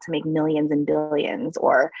 first of all, to make millions and billions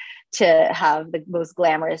or to have the most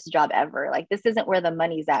glamorous job ever. Like, this isn't where the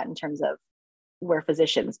money's at in terms of where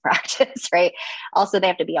physicians practice, right? Also, they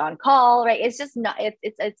have to be on call, right? It's just not,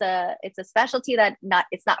 it's a specialty that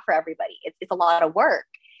it's not for everybody. It's a lot of work,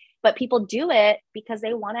 but people do it because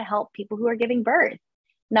they want to help people who are giving birth.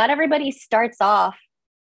 Not everybody starts off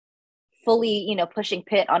fully, pushing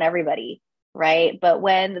pit on everybody, right? But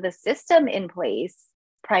when the system in place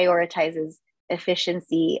prioritizes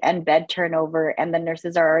efficiency and bed turnover, and the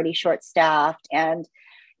nurses are already short-staffed, and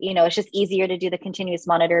it's just easier to do the continuous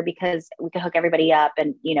monitor because we can hook everybody up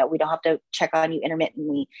and, we don't have to check on you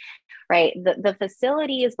intermittently, right? The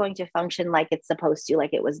facility is going to function like it's supposed to,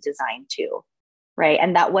 like it was designed to, right?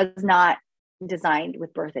 And that was not designed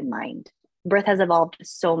with birth in mind. Birth has evolved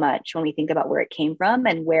so much when we think about where it came from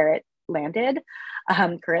and where it landed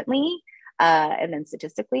currently, and then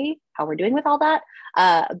statistically, how we're doing with all that.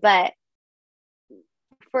 But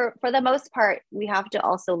for the most part, we have to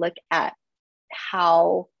also look at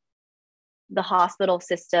how the hospital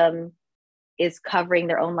system is covering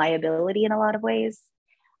their own liability in a lot of ways,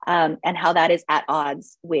 and how that is at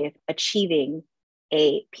odds with achieving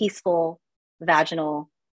a peaceful, vaginal,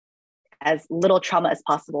 as little trauma as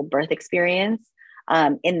possible birth experience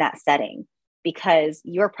in that setting, because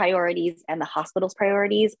your priorities and the hospital's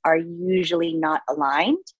priorities are usually not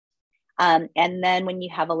aligned. And then when you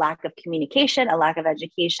have a lack of communication, a lack of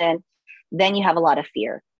education, then you have a lot of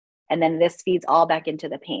fear. And then this feeds all back into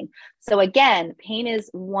the pain. So again, pain is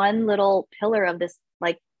one little pillar of this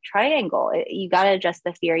like triangle. You got to address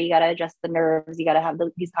the fear, you got to address the nerves, you got to have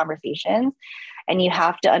these conversations, and you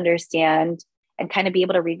have to understand and kind of be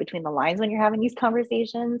able to read between the lines when you're having these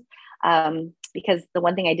conversations. Because the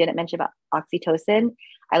one thing I didn't mention about oxytocin,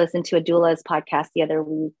 I listened to a doula's podcast the other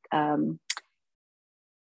week.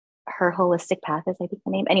 Her Holistic Path is, I think,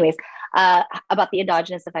 the name. Anyways, about the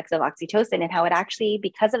endogenous effects of oxytocin and how it actually,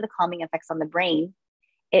 because of the calming effects on the brain,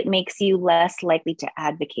 it makes you less likely to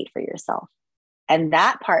advocate for yourself. And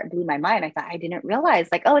that part blew my mind. I thought, I didn't realize,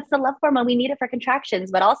 like, oh, it's the love hormone. We need it for contractions,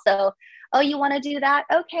 but also, oh, you want to do that?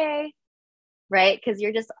 Okay. Right. Because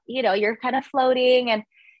you're just, you're kind of floating and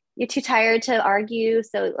you're too tired to argue.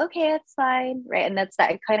 So, okay, it's fine. Right. And that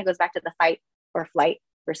it kind of goes back to the fight or flight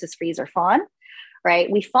versus freeze or fawn.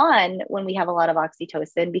 Right. We fawn when we have a lot of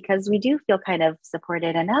oxytocin because we do feel kind of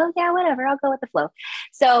supported and, oh yeah, whatever, I'll go with the flow.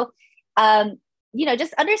 So,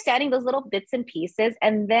 just understanding those little bits and pieces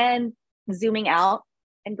and then zooming out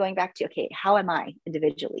and going back to, okay, how am I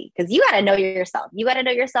individually? Because you got to know yourself. You got to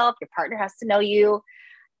know yourself. Your partner has to know you.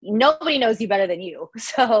 Nobody knows you better than you.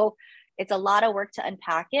 So it's a lot of work to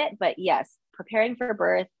unpack it. But yes, preparing for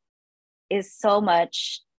birth is so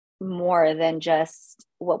much more than just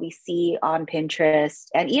what we see on Pinterest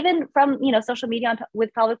and even from, social media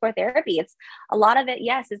with pelvic floor therapy. It's a lot of it,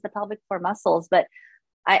 yes, is the pelvic floor muscles, but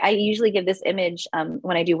I usually give this image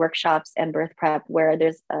when I do workshops and birth prep where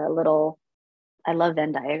there's a little, I love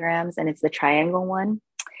Venn diagrams, and it's the triangle one.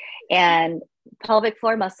 And pelvic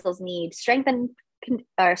floor muscles need strength and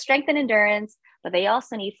endurance, but they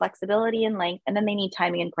also need flexibility and length, and then they need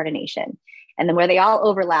timing and coordination. And then where they all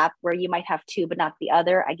overlap, where you might have two but not the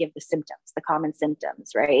other, I give the symptoms, the common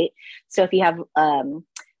symptoms, right? So if you have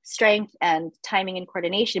strength and timing and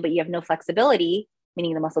coordination, but you have no flexibility,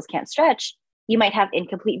 meaning the muscles can't stretch, you might have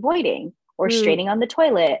incomplete voiding or straining on the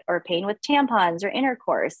toilet or pain with tampons or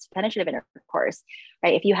intercourse, penetrative intercourse,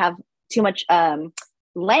 right? If you have too much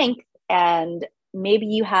length and maybe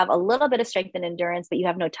you have a little bit of strength and endurance, but you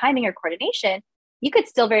have no timing or coordination, you could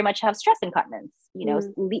still very much have stress incontinence,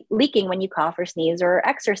 leaking when you cough or sneeze or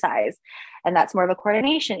exercise. And that's more of a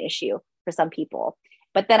coordination issue for some people.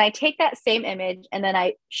 But then I take that same image and then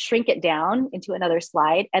I shrink it down into another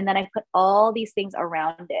slide. And then I put all these things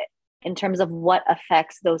around it in terms of what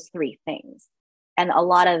affects those three things. And a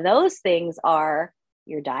lot of those things are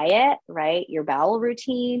your diet, right? Your bowel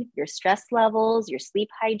routine, your stress levels, your sleep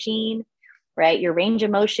hygiene, right? Your range of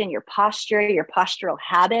motion, your posture, your postural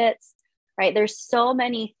habits, right? There's so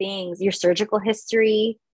many things, your surgical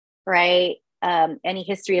history, right? Any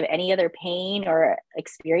history of any other pain or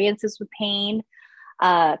experiences with pain,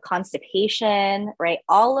 constipation, right?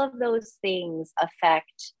 All of those things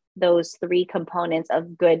affect those three components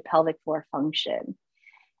of good pelvic floor function.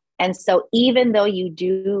 And so even though you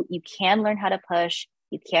can learn how to push,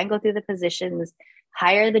 you can go through the positions,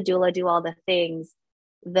 hire the doula, do all the things,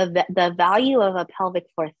 the value of a pelvic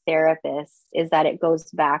floor therapist is that it goes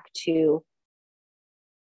back to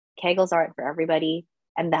Kegels aren't for everybody.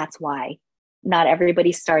 And that's why not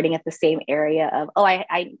everybody's starting at the same area of, I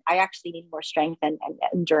actually need more strength and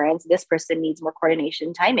endurance. This person needs more coordination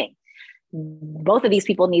and timing. Both of these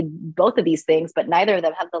people need both of these things, but neither of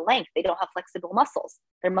them have the length. They don't have flexible muscles.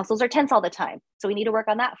 Their muscles are tense all the time. So we need to work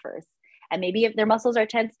on that first. And maybe if their muscles are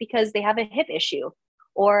tense because they have a hip issue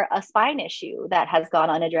or a spine issue that has gone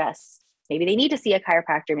unaddressed, maybe they need to see a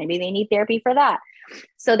chiropractor. Maybe they need therapy for that.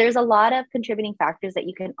 So there's a lot of contributing factors that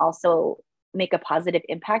you can also make a positive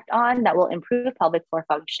impact on that will improve pelvic floor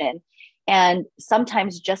function. And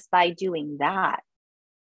sometimes just by doing that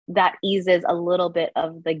eases a little bit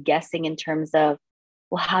of the guessing in terms of,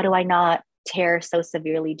 well, how do I not tear so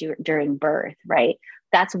severely during birth, right?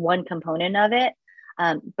 That's one component of it.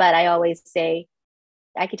 But I always say,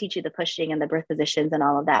 I could teach you the pushing and the birth positions and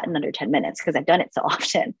all of that in under 10 minutes because I've done it so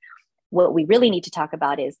often. What we really need to talk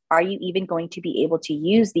about is, are you even going to be able to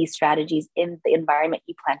use these strategies in the environment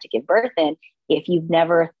you plan to give birth in if you've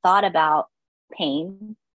never thought about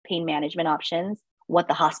pain management options, what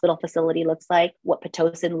the hospital facility looks like, what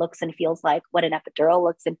Pitocin looks and feels like, what an epidural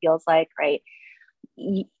looks and feels like, right?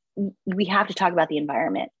 We have to talk about the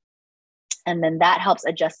environment. And then that helps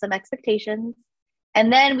adjust some expectations.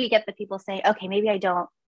 And then we get the people saying, okay, maybe I don't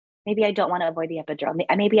want to avoid the epidural.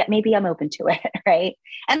 Maybe I'm open to it, right?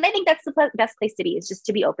 And I think that's the best place to be, is just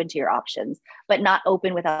to be open to your options, but not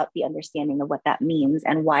open without the understanding of what that means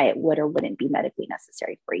and why it would or wouldn't be medically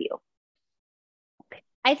necessary for you.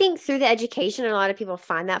 I think through the education, a lot of people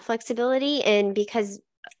find that flexibility. And because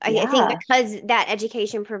I think because that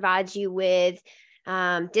education provides you with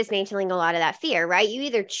dismantling a lot of that fear, right? You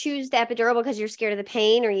either choose the epidural because you're scared of the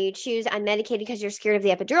pain, or you choose unmedicated because you're scared of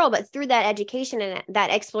the epidural. But through that education and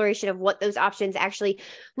that exploration of what those options actually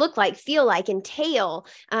look like, feel like, entail,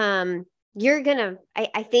 you're gonna,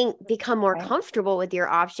 I think, become more comfortable with your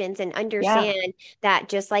options and understand that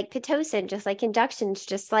just like Pitocin, just like inductions,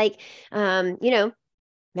 just like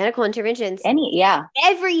medical interventions,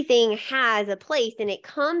 everything has a place, and it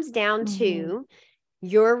comes down to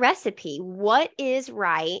your recipe. What is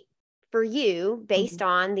right for you based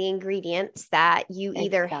on the ingredients that you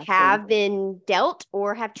either have been dealt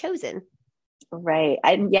or have chosen. Right.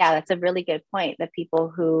 That's a really good point. The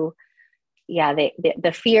people who,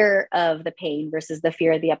 the fear of the pain versus the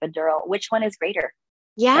fear of the epidural, which one is greater?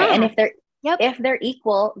 Yeah. Right? And if they're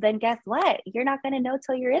equal, then guess what? You're not going to know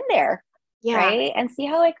till you're in there. Yeah. Right. And see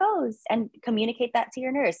how it goes and communicate that to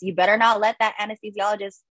your nurse. You better not let that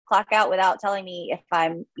anesthesiologist clock out without telling me if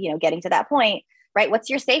I'm, getting to that point, right? What's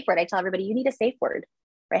your safe word? I tell everybody, you need a safe word,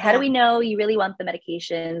 right? How do we know you really want the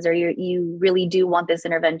medications, or you really do want this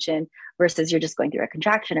intervention versus you're just going through a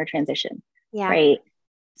contraction or transition, right?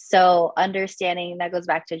 So understanding, that goes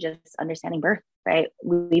back to just understanding birth, right?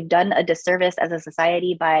 We've done a disservice as a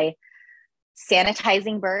society by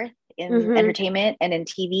sanitizing birth in entertainment and in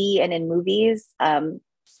TV and in movies.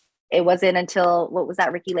 it wasn't until, what was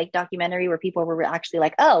that Ricky Lake documentary where people were actually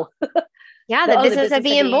like, oh, yeah, the business of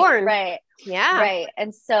being born. Right. Yeah. Right.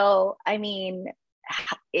 And so, I mean,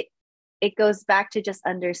 it goes back to just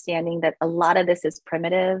understanding that a lot of this is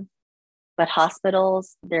primitive, but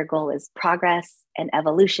hospitals, their goal is progress and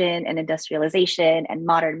evolution and industrialization and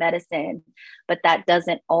modern medicine. But that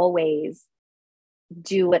doesn't always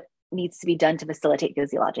do what needs to be done to facilitate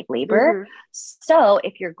physiologic labor. So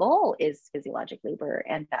if your goal is physiologic labor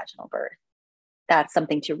and vaginal birth, that's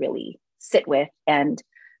something to really sit with and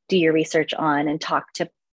do your research on, and talk to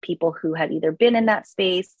people who have either been in that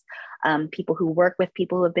space, people who work with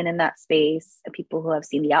people who have been in that space, people who have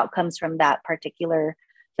seen the outcomes from that particular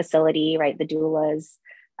facility, right? The doulas,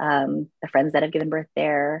 the friends that have given birth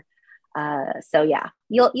there. So yeah,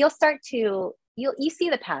 you'll start to, you see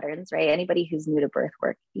the patterns, right? Anybody who's new to birth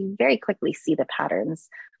work, you very quickly see the patterns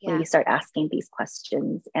when you start asking these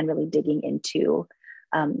questions and really digging into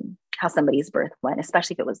how somebody's birth went,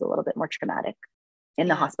 especially if it was a little bit more traumatic in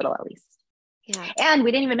the hospital, at least. Yeah. And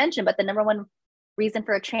we didn't even mention, but the number one reason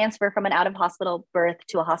for a transfer from an out of hospital birth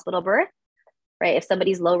to a hospital birth, right? If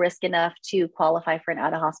somebody's low risk enough to qualify for an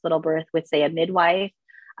out of hospital birth with, say, a midwife,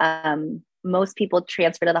 most people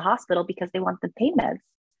transfer to the hospital because they want the pain meds,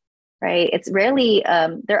 right? It's rarely,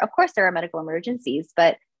 there, of course, there are medical emergencies,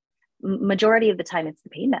 but majority of the time it's the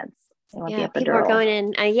pain meds. Yeah, people are going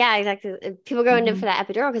in. Yeah, exactly. People go in for that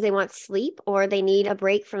epidural because they want sleep, or they need a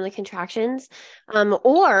break from the contractions,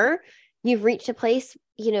 or you've reached a place,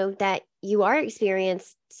 that you are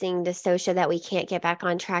experiencing dystocia that we can't get back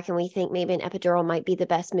on track, and we think maybe an epidural might be the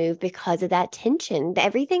best move because of that tension.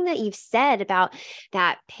 Everything that you've said about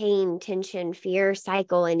that pain, tension, fear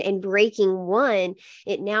cycle and breaking one,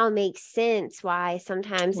 it now makes sense why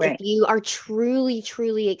sometimes if you are truly,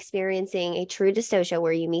 truly experiencing a true dystocia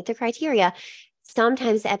where you meet the criteria,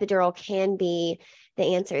 sometimes the epidural can be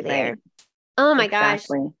the answer there. Right. Oh my gosh.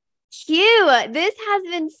 Q, this has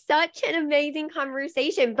been such an amazing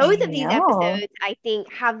conversation. Both of these episodes, I think,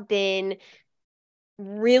 have been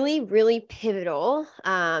really, really pivotal,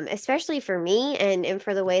 especially for me and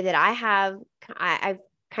for the way that I've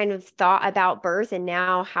kind of thought about birth, and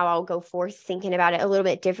now how I'll go forth thinking about it a little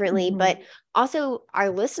bit differently. But also our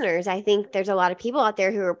listeners, I think there's a lot of people out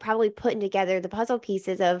there who are probably putting together the puzzle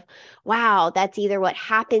pieces of, wow, that's either what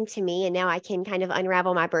happened to me and now I can kind of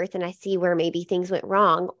unravel my birth and I see where maybe things went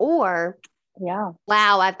wrong, or wow,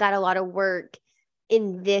 I've got a lot of work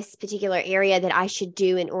in this particular area that I should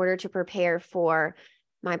do in order to prepare for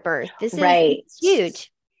my birth. This is huge.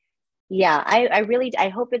 Yeah, I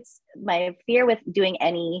hope it's, my fear with doing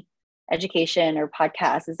any education or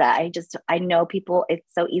podcast is that I know people,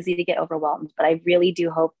 it's so easy to get overwhelmed, but I really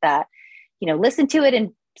do hope that, listen to it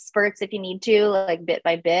in spurts if you need to, like bit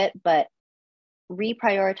by bit, but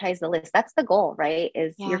reprioritize the list. That's the goal, right?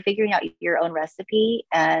 You're figuring out your own recipe,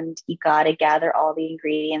 and you got to gather all the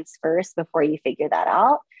ingredients first before you figure that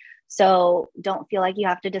out. So don't feel like you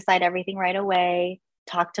have to decide everything right away.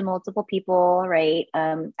 Talk to multiple people, right?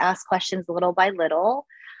 Ask questions little by little.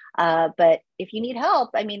 But if you need help,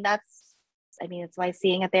 it's why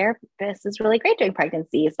seeing a therapist is really great during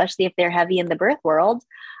pregnancy, especially if they're heavy in the birth world,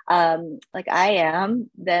 like I am.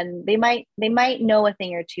 Then they might know a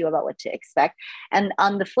thing or two about what to expect. And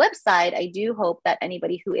on the flip side, I do hope that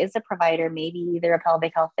anybody who is a provider, maybe either a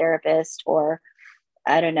pelvic health therapist, or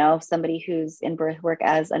I don't know, somebody who's in birth work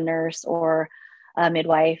as a nurse or a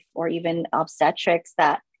midwife or even obstetrics,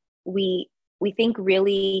 that we think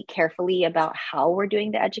really carefully about how we're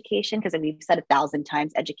doing the education, because we've said 1,000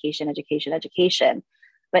 times, education,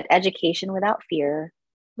 but education without fear,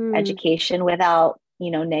 education without,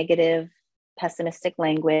 negative, pessimistic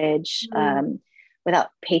language, without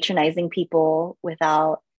patronizing people,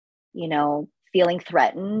 without, feeling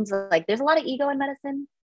threatened. Like there's a lot of ego in medicine.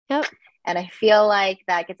 Yep. And I feel like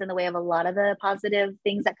that gets in the way of a lot of the positive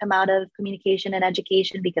things that come out of communication and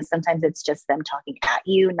education, because sometimes it's just them talking at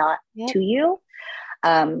you, not to you.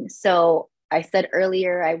 So I said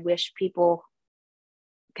earlier, I wish people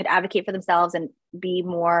could advocate for themselves and be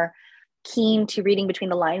more keen to reading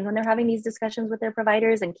between the lines when they're having these discussions with their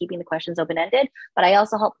providers and keeping the questions open-ended. But I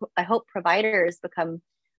hope providers become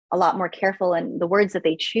a lot more careful in the words that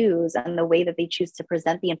they choose and the way that they choose to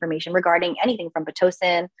present the information regarding anything from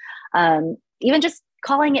Pitocin, even just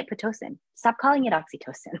calling it Pitocin. Stop calling it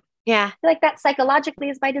oxytocin. Yeah. I feel like that psychologically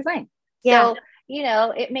is by design. Yeah.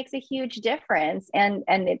 So, it makes a huge difference. And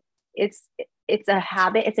it's a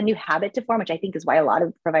habit. It's a new habit to form, which I think is why a lot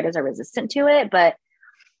of providers are resistant to it, but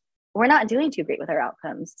we're not doing too great with our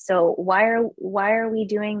outcomes. So why are we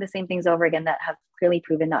doing the same things over again that have clearly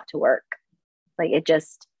proven not to work? Like it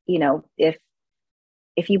just, if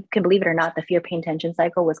if you can believe it or not, the fear, pain, tension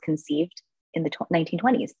cycle was conceived in the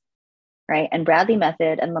 1920s, right? And Bradley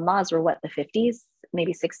method and Lamaze were what, the 50s,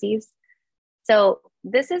 maybe 60s. So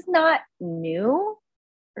this is not new,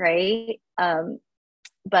 right?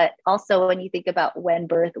 But also when you think about when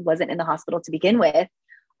birth wasn't in the hospital to begin with,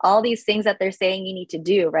 all these things that they're saying you need to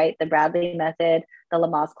do, right? The Bradley method, the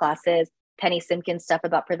Lamaze classes, Penny Simpkins stuff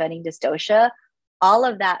about preventing dystocia, all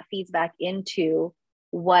of that feeds back into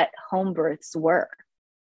what home births were,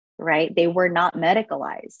 right? They were not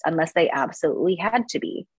medicalized unless they absolutely had to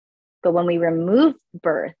be. But when we remove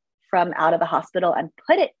birth from out of the hospital and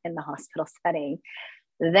put it in the hospital setting,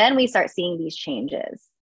 then we start seeing these changes,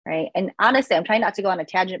 right? And honestly, I'm trying not to go on a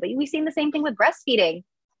tangent, but we've seen the same thing with breastfeeding,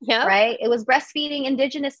 right? It was breastfeeding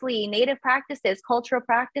indigenously, native practices, cultural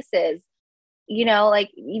practices, you know, like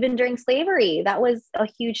even during slavery, that was a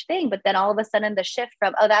huge thing. But then all of a sudden the shift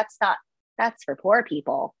from, oh, that's for poor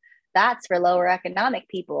people. That's for lower economic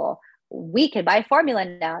people. We can buy formula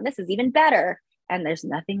now, and this is even better. And there's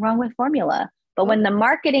nothing wrong with formula. But when the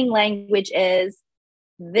marketing language is,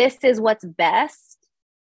 this is what's best,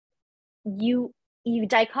 you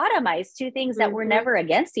dichotomize two things that were never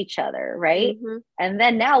against each other, right? And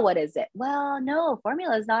then now what is it? Well, no,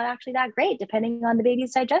 formula is not actually that great depending on the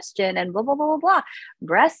baby's digestion and blah, blah, blah, blah, blah.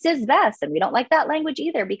 Breast is best. And we don't like that language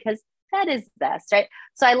either because that is best, right?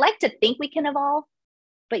 So I like to think we can evolve,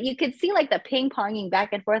 but you could see like the ping ponging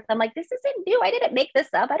back and forth. I'm like, this isn't new. I didn't make this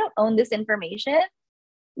up. I don't own this information.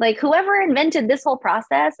 Like whoever invented this whole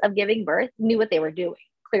process of giving birth knew what they were doing,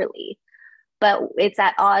 clearly. But it's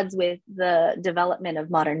at odds with the development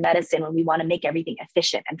of modern medicine when we want to make everything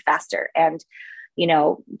efficient and faster and, you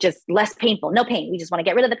know, just less painful, no pain. We just want to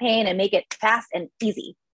get rid of the pain and make it fast and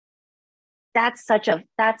easy. That's such a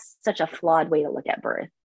flawed way to look at birth.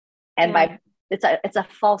 And it's a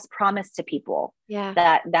false promise to people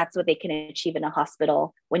that that's what they can achieve in a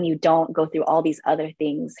hospital when you don't go through all these other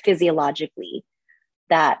things physiologically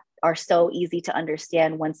that are so easy to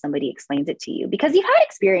understand when somebody explains it to you, because you've had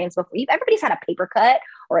experience before. Everybody's had a paper cut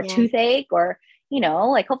or a toothache or, you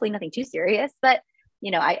know, like hopefully nothing too serious, but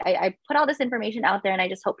you know, I put all this information out there and I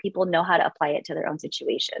just hope people know how to apply it to their own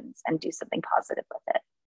situations and do something positive with it.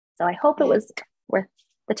 So I hope it was worth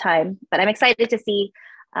the time, but I'm excited to see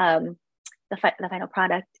the final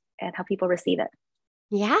product and how people receive it.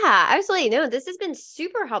 Yeah, absolutely. No, this has been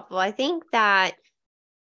super helpful. I think that,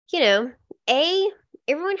 you know,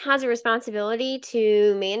 everyone has a responsibility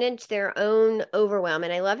to manage their own overwhelm.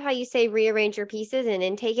 And I love how you say rearrange your pieces and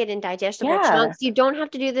then take it in digestible chunks. You don't have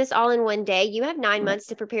to do this all in one day. You have 9 months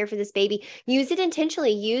to prepare for this baby. Use it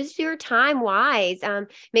intentionally. Use your time wise.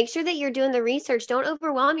 Make sure that you're doing the research. Don't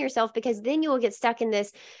overwhelm yourself, because then you will get stuck in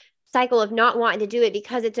this cycle of not wanting to do it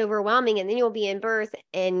because it's overwhelming, and then you'll be in birth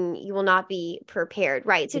and you will not be prepared.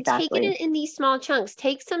 Right. So take it in these small chunks,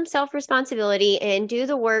 take some self-responsibility and do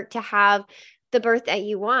the work to have the birth that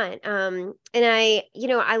you want. And I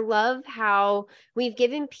love how we've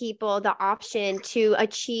given people the option to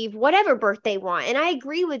achieve whatever birth they want. And I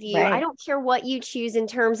agree with you. I don't care what you choose in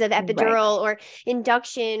terms of epidural or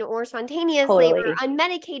induction or spontaneous labor,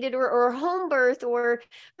 unmedicated or home birth or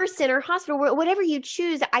birth center, hospital, whatever you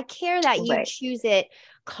choose. I care that you choose it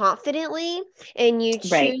confidently and you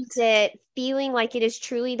choose it feeling like it is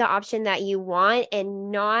truly the option that you want,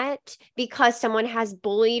 and not because someone has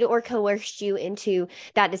bullied or coerced you into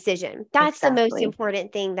that decision. That's the most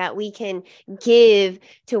important thing that we can give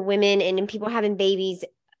to women and people having babies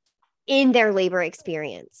in their labor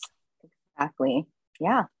experience. Exactly.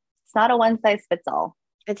 Yeah. It's not a one size fits all.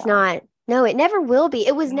 It's not. No, it never will be.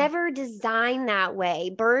 It was never designed that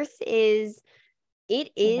way. Birth is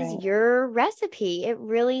your recipe. It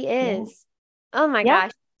really is. Oh my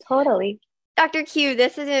gosh. Totally. Dr. Q,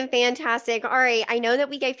 this has been fantastic. All right. I know that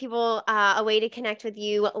we gave people a way to connect with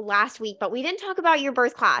you last week, but we didn't talk about your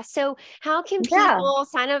birth class. So how can people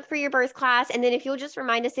sign up for your birth class? And then if you'll just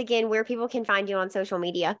remind us again where people can find you on social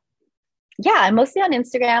media. Yeah, I'm mostly on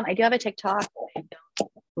Instagram. I do have a TikTok.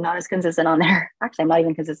 I'm not as consistent on there. Actually, I'm not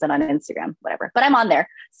even consistent on Instagram, whatever, but I'm on there.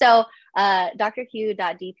 So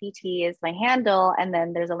drq.dpt is my handle. And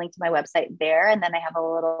then there's a link to my website there. And then I have a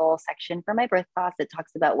little section for my birth class that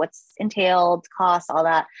talks about what's entailed, costs, all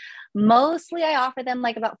that. Mostly I offer them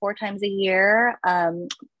like about 4 times a year.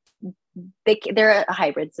 They're a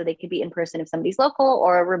hybrid, so they could be in person if somebody's local,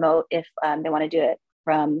 or remote if they want to do it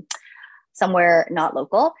from somewhere not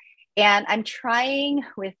local. And I'm trying,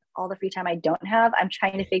 with all the free time I don't have, I'm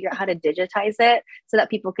trying to figure out how to digitize it so that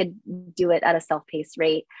people could do it at a self-paced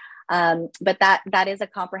rate. But that is a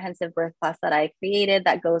comprehensive birth class that I created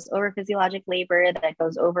that goes over physiologic labor, that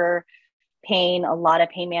goes over pain, a lot of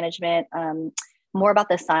pain management, more about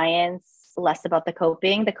the science, less about the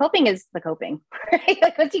coping. The coping is the coping, right?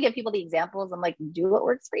 Like once you give people the examples, I'm like, do what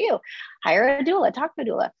works for you. Hire a doula, talk to a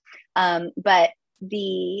doula. But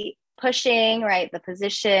the pushing, right, the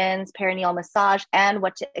positions, perineal massage, and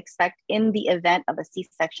what to expect in the event of a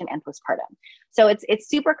C-section and postpartum. So it's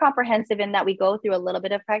super comprehensive in that we go through a little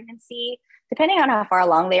bit of pregnancy. Depending on how far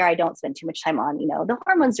along they are, I don't spend too much time on, the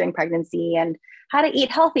hormones during pregnancy and how to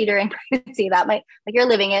eat healthy during pregnancy. That might, like, you're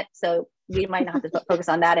living it, so we might not have to focus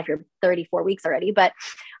on that if you're 34 weeks already. But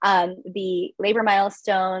the labor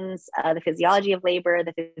milestones, the physiology of labor,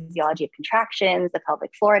 the physiology of contractions, the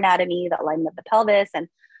pelvic floor anatomy, the alignment of the pelvis, and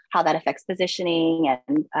how that affects positioning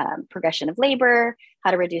and progression of labor,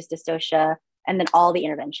 how to reduce dystocia, and then all the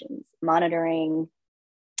interventions, monitoring,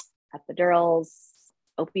 epidurals,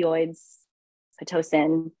 opioids,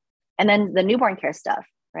 Pitocin, and then the newborn care stuff,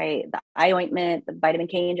 right? The eye ointment, the vitamin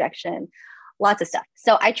K injection, lots of stuff.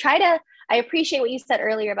 So I appreciate what you said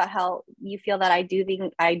earlier about how you feel that I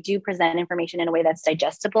do present information in a way that's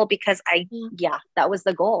digestible, because that was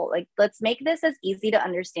the goal. Like, let's make this as easy to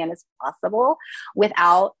understand as possible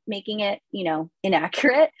without making it,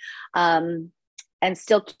 inaccurate, and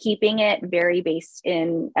still keeping it very based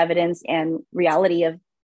in evidence and reality of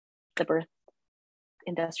the birth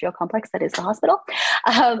industrial complex that is the hospital.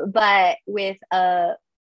 But with a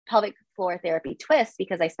pelvic floor therapy twist,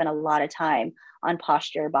 because I spent a lot of time on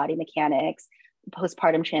posture, body mechanics,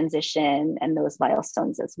 postpartum transition, and those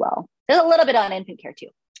milestones as well. There's a little bit on infant care too.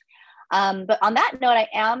 But on that note, I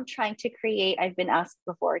am trying to I've been asked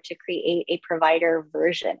before to create a provider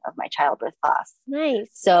version of my childbirth class. Nice.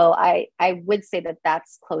 So I would say that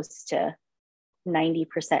that's close to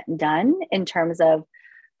 90% done in terms of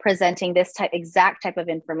presenting this exact type of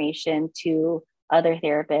information to other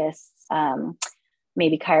therapists,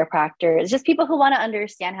 maybe chiropractors, just people who want to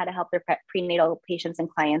understand how to help their prenatal patients and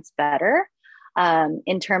clients better,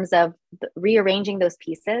 in terms of rearranging those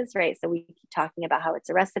pieces, right? So we keep talking about how it's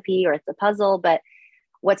a recipe or it's a puzzle, but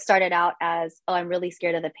what started out as, I'm really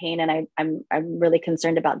scared of the pain and I'm really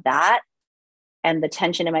concerned about that and the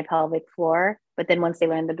tension in my pelvic floor. But then once they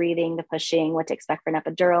learn the breathing, the pushing, what to expect for an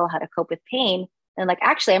epidural, how to cope with pain, and like,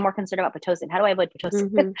 actually, I'm more concerned about Pitocin. How do I avoid Pitocin?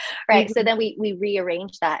 Mm-hmm. Right. Mm-hmm. So then we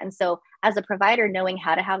rearrange that. And so as a provider, knowing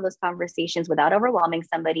how to have those conversations without overwhelming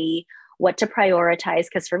somebody, what to prioritize.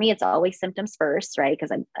 Because for me, it's always symptoms first, right?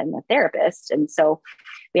 Because I'm a therapist. And so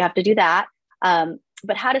we have to do that.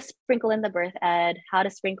 But how to sprinkle in the birth ed, how to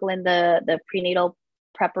sprinkle in the prenatal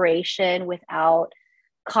preparation without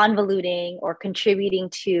convoluting or contributing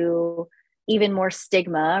to even more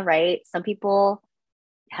stigma, right? Some people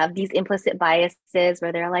have these implicit biases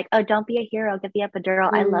where they're like, oh, don't be a hero, get the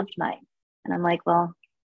epidural. I loved mine. And I'm like, well,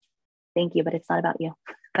 thank you, but it's not about you.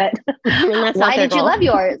 But why did you love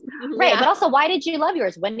yours? Right. Yeah. But also, why did you love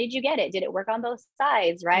yours? When did you get it? Did it work on both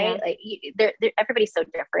sides? Right. Yeah. Like everybody's so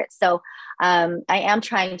different. So I am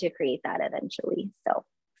trying to create that eventually. So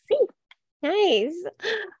see. Nice.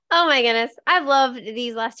 Oh my goodness. I've loved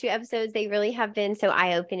these last 2 episodes. They really have been so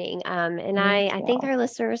eye-opening. And I think our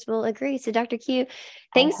listeners will agree. So Dr. Q,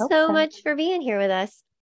 thanks so much for being here with us.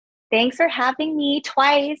 Thanks for having me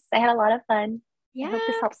twice. I had a lot of fun. Yeah. I hope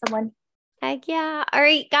this helps someone. Heck yeah. All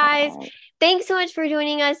right, guys. Thanks so much for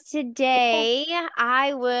joining us today.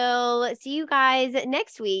 I will see you guys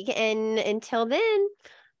next week. And until then,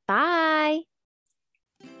 bye.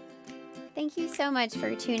 Thank you so much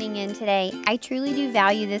for tuning in today. I truly do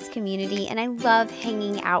value this community and I love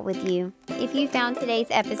hanging out with you. If you found today's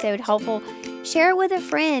episode helpful, share it with a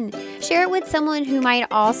friend. Share it with someone who might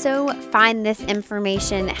also find this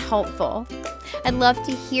information helpful. I'd love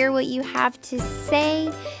to hear what you have to say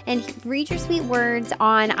and read your sweet words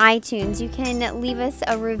on iTunes. You can leave us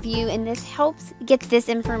a review, and this helps get this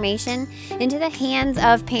information into the hands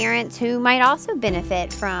of parents who might also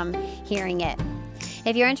benefit from hearing it.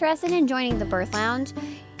 If you're interested in joining the Birth Lounge,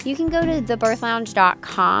 you can go to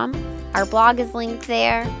thebirthlounge.com. Our blog is linked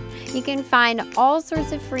there. You can find all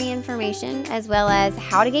sorts of free information as well as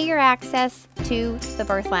how to get your access to the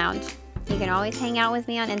Birth Lounge. You can always hang out with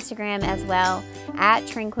me on Instagram as well at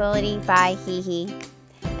Tranquility by Hihi.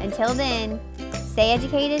 Until then, stay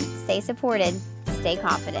educated, stay supported, stay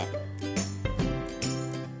confident.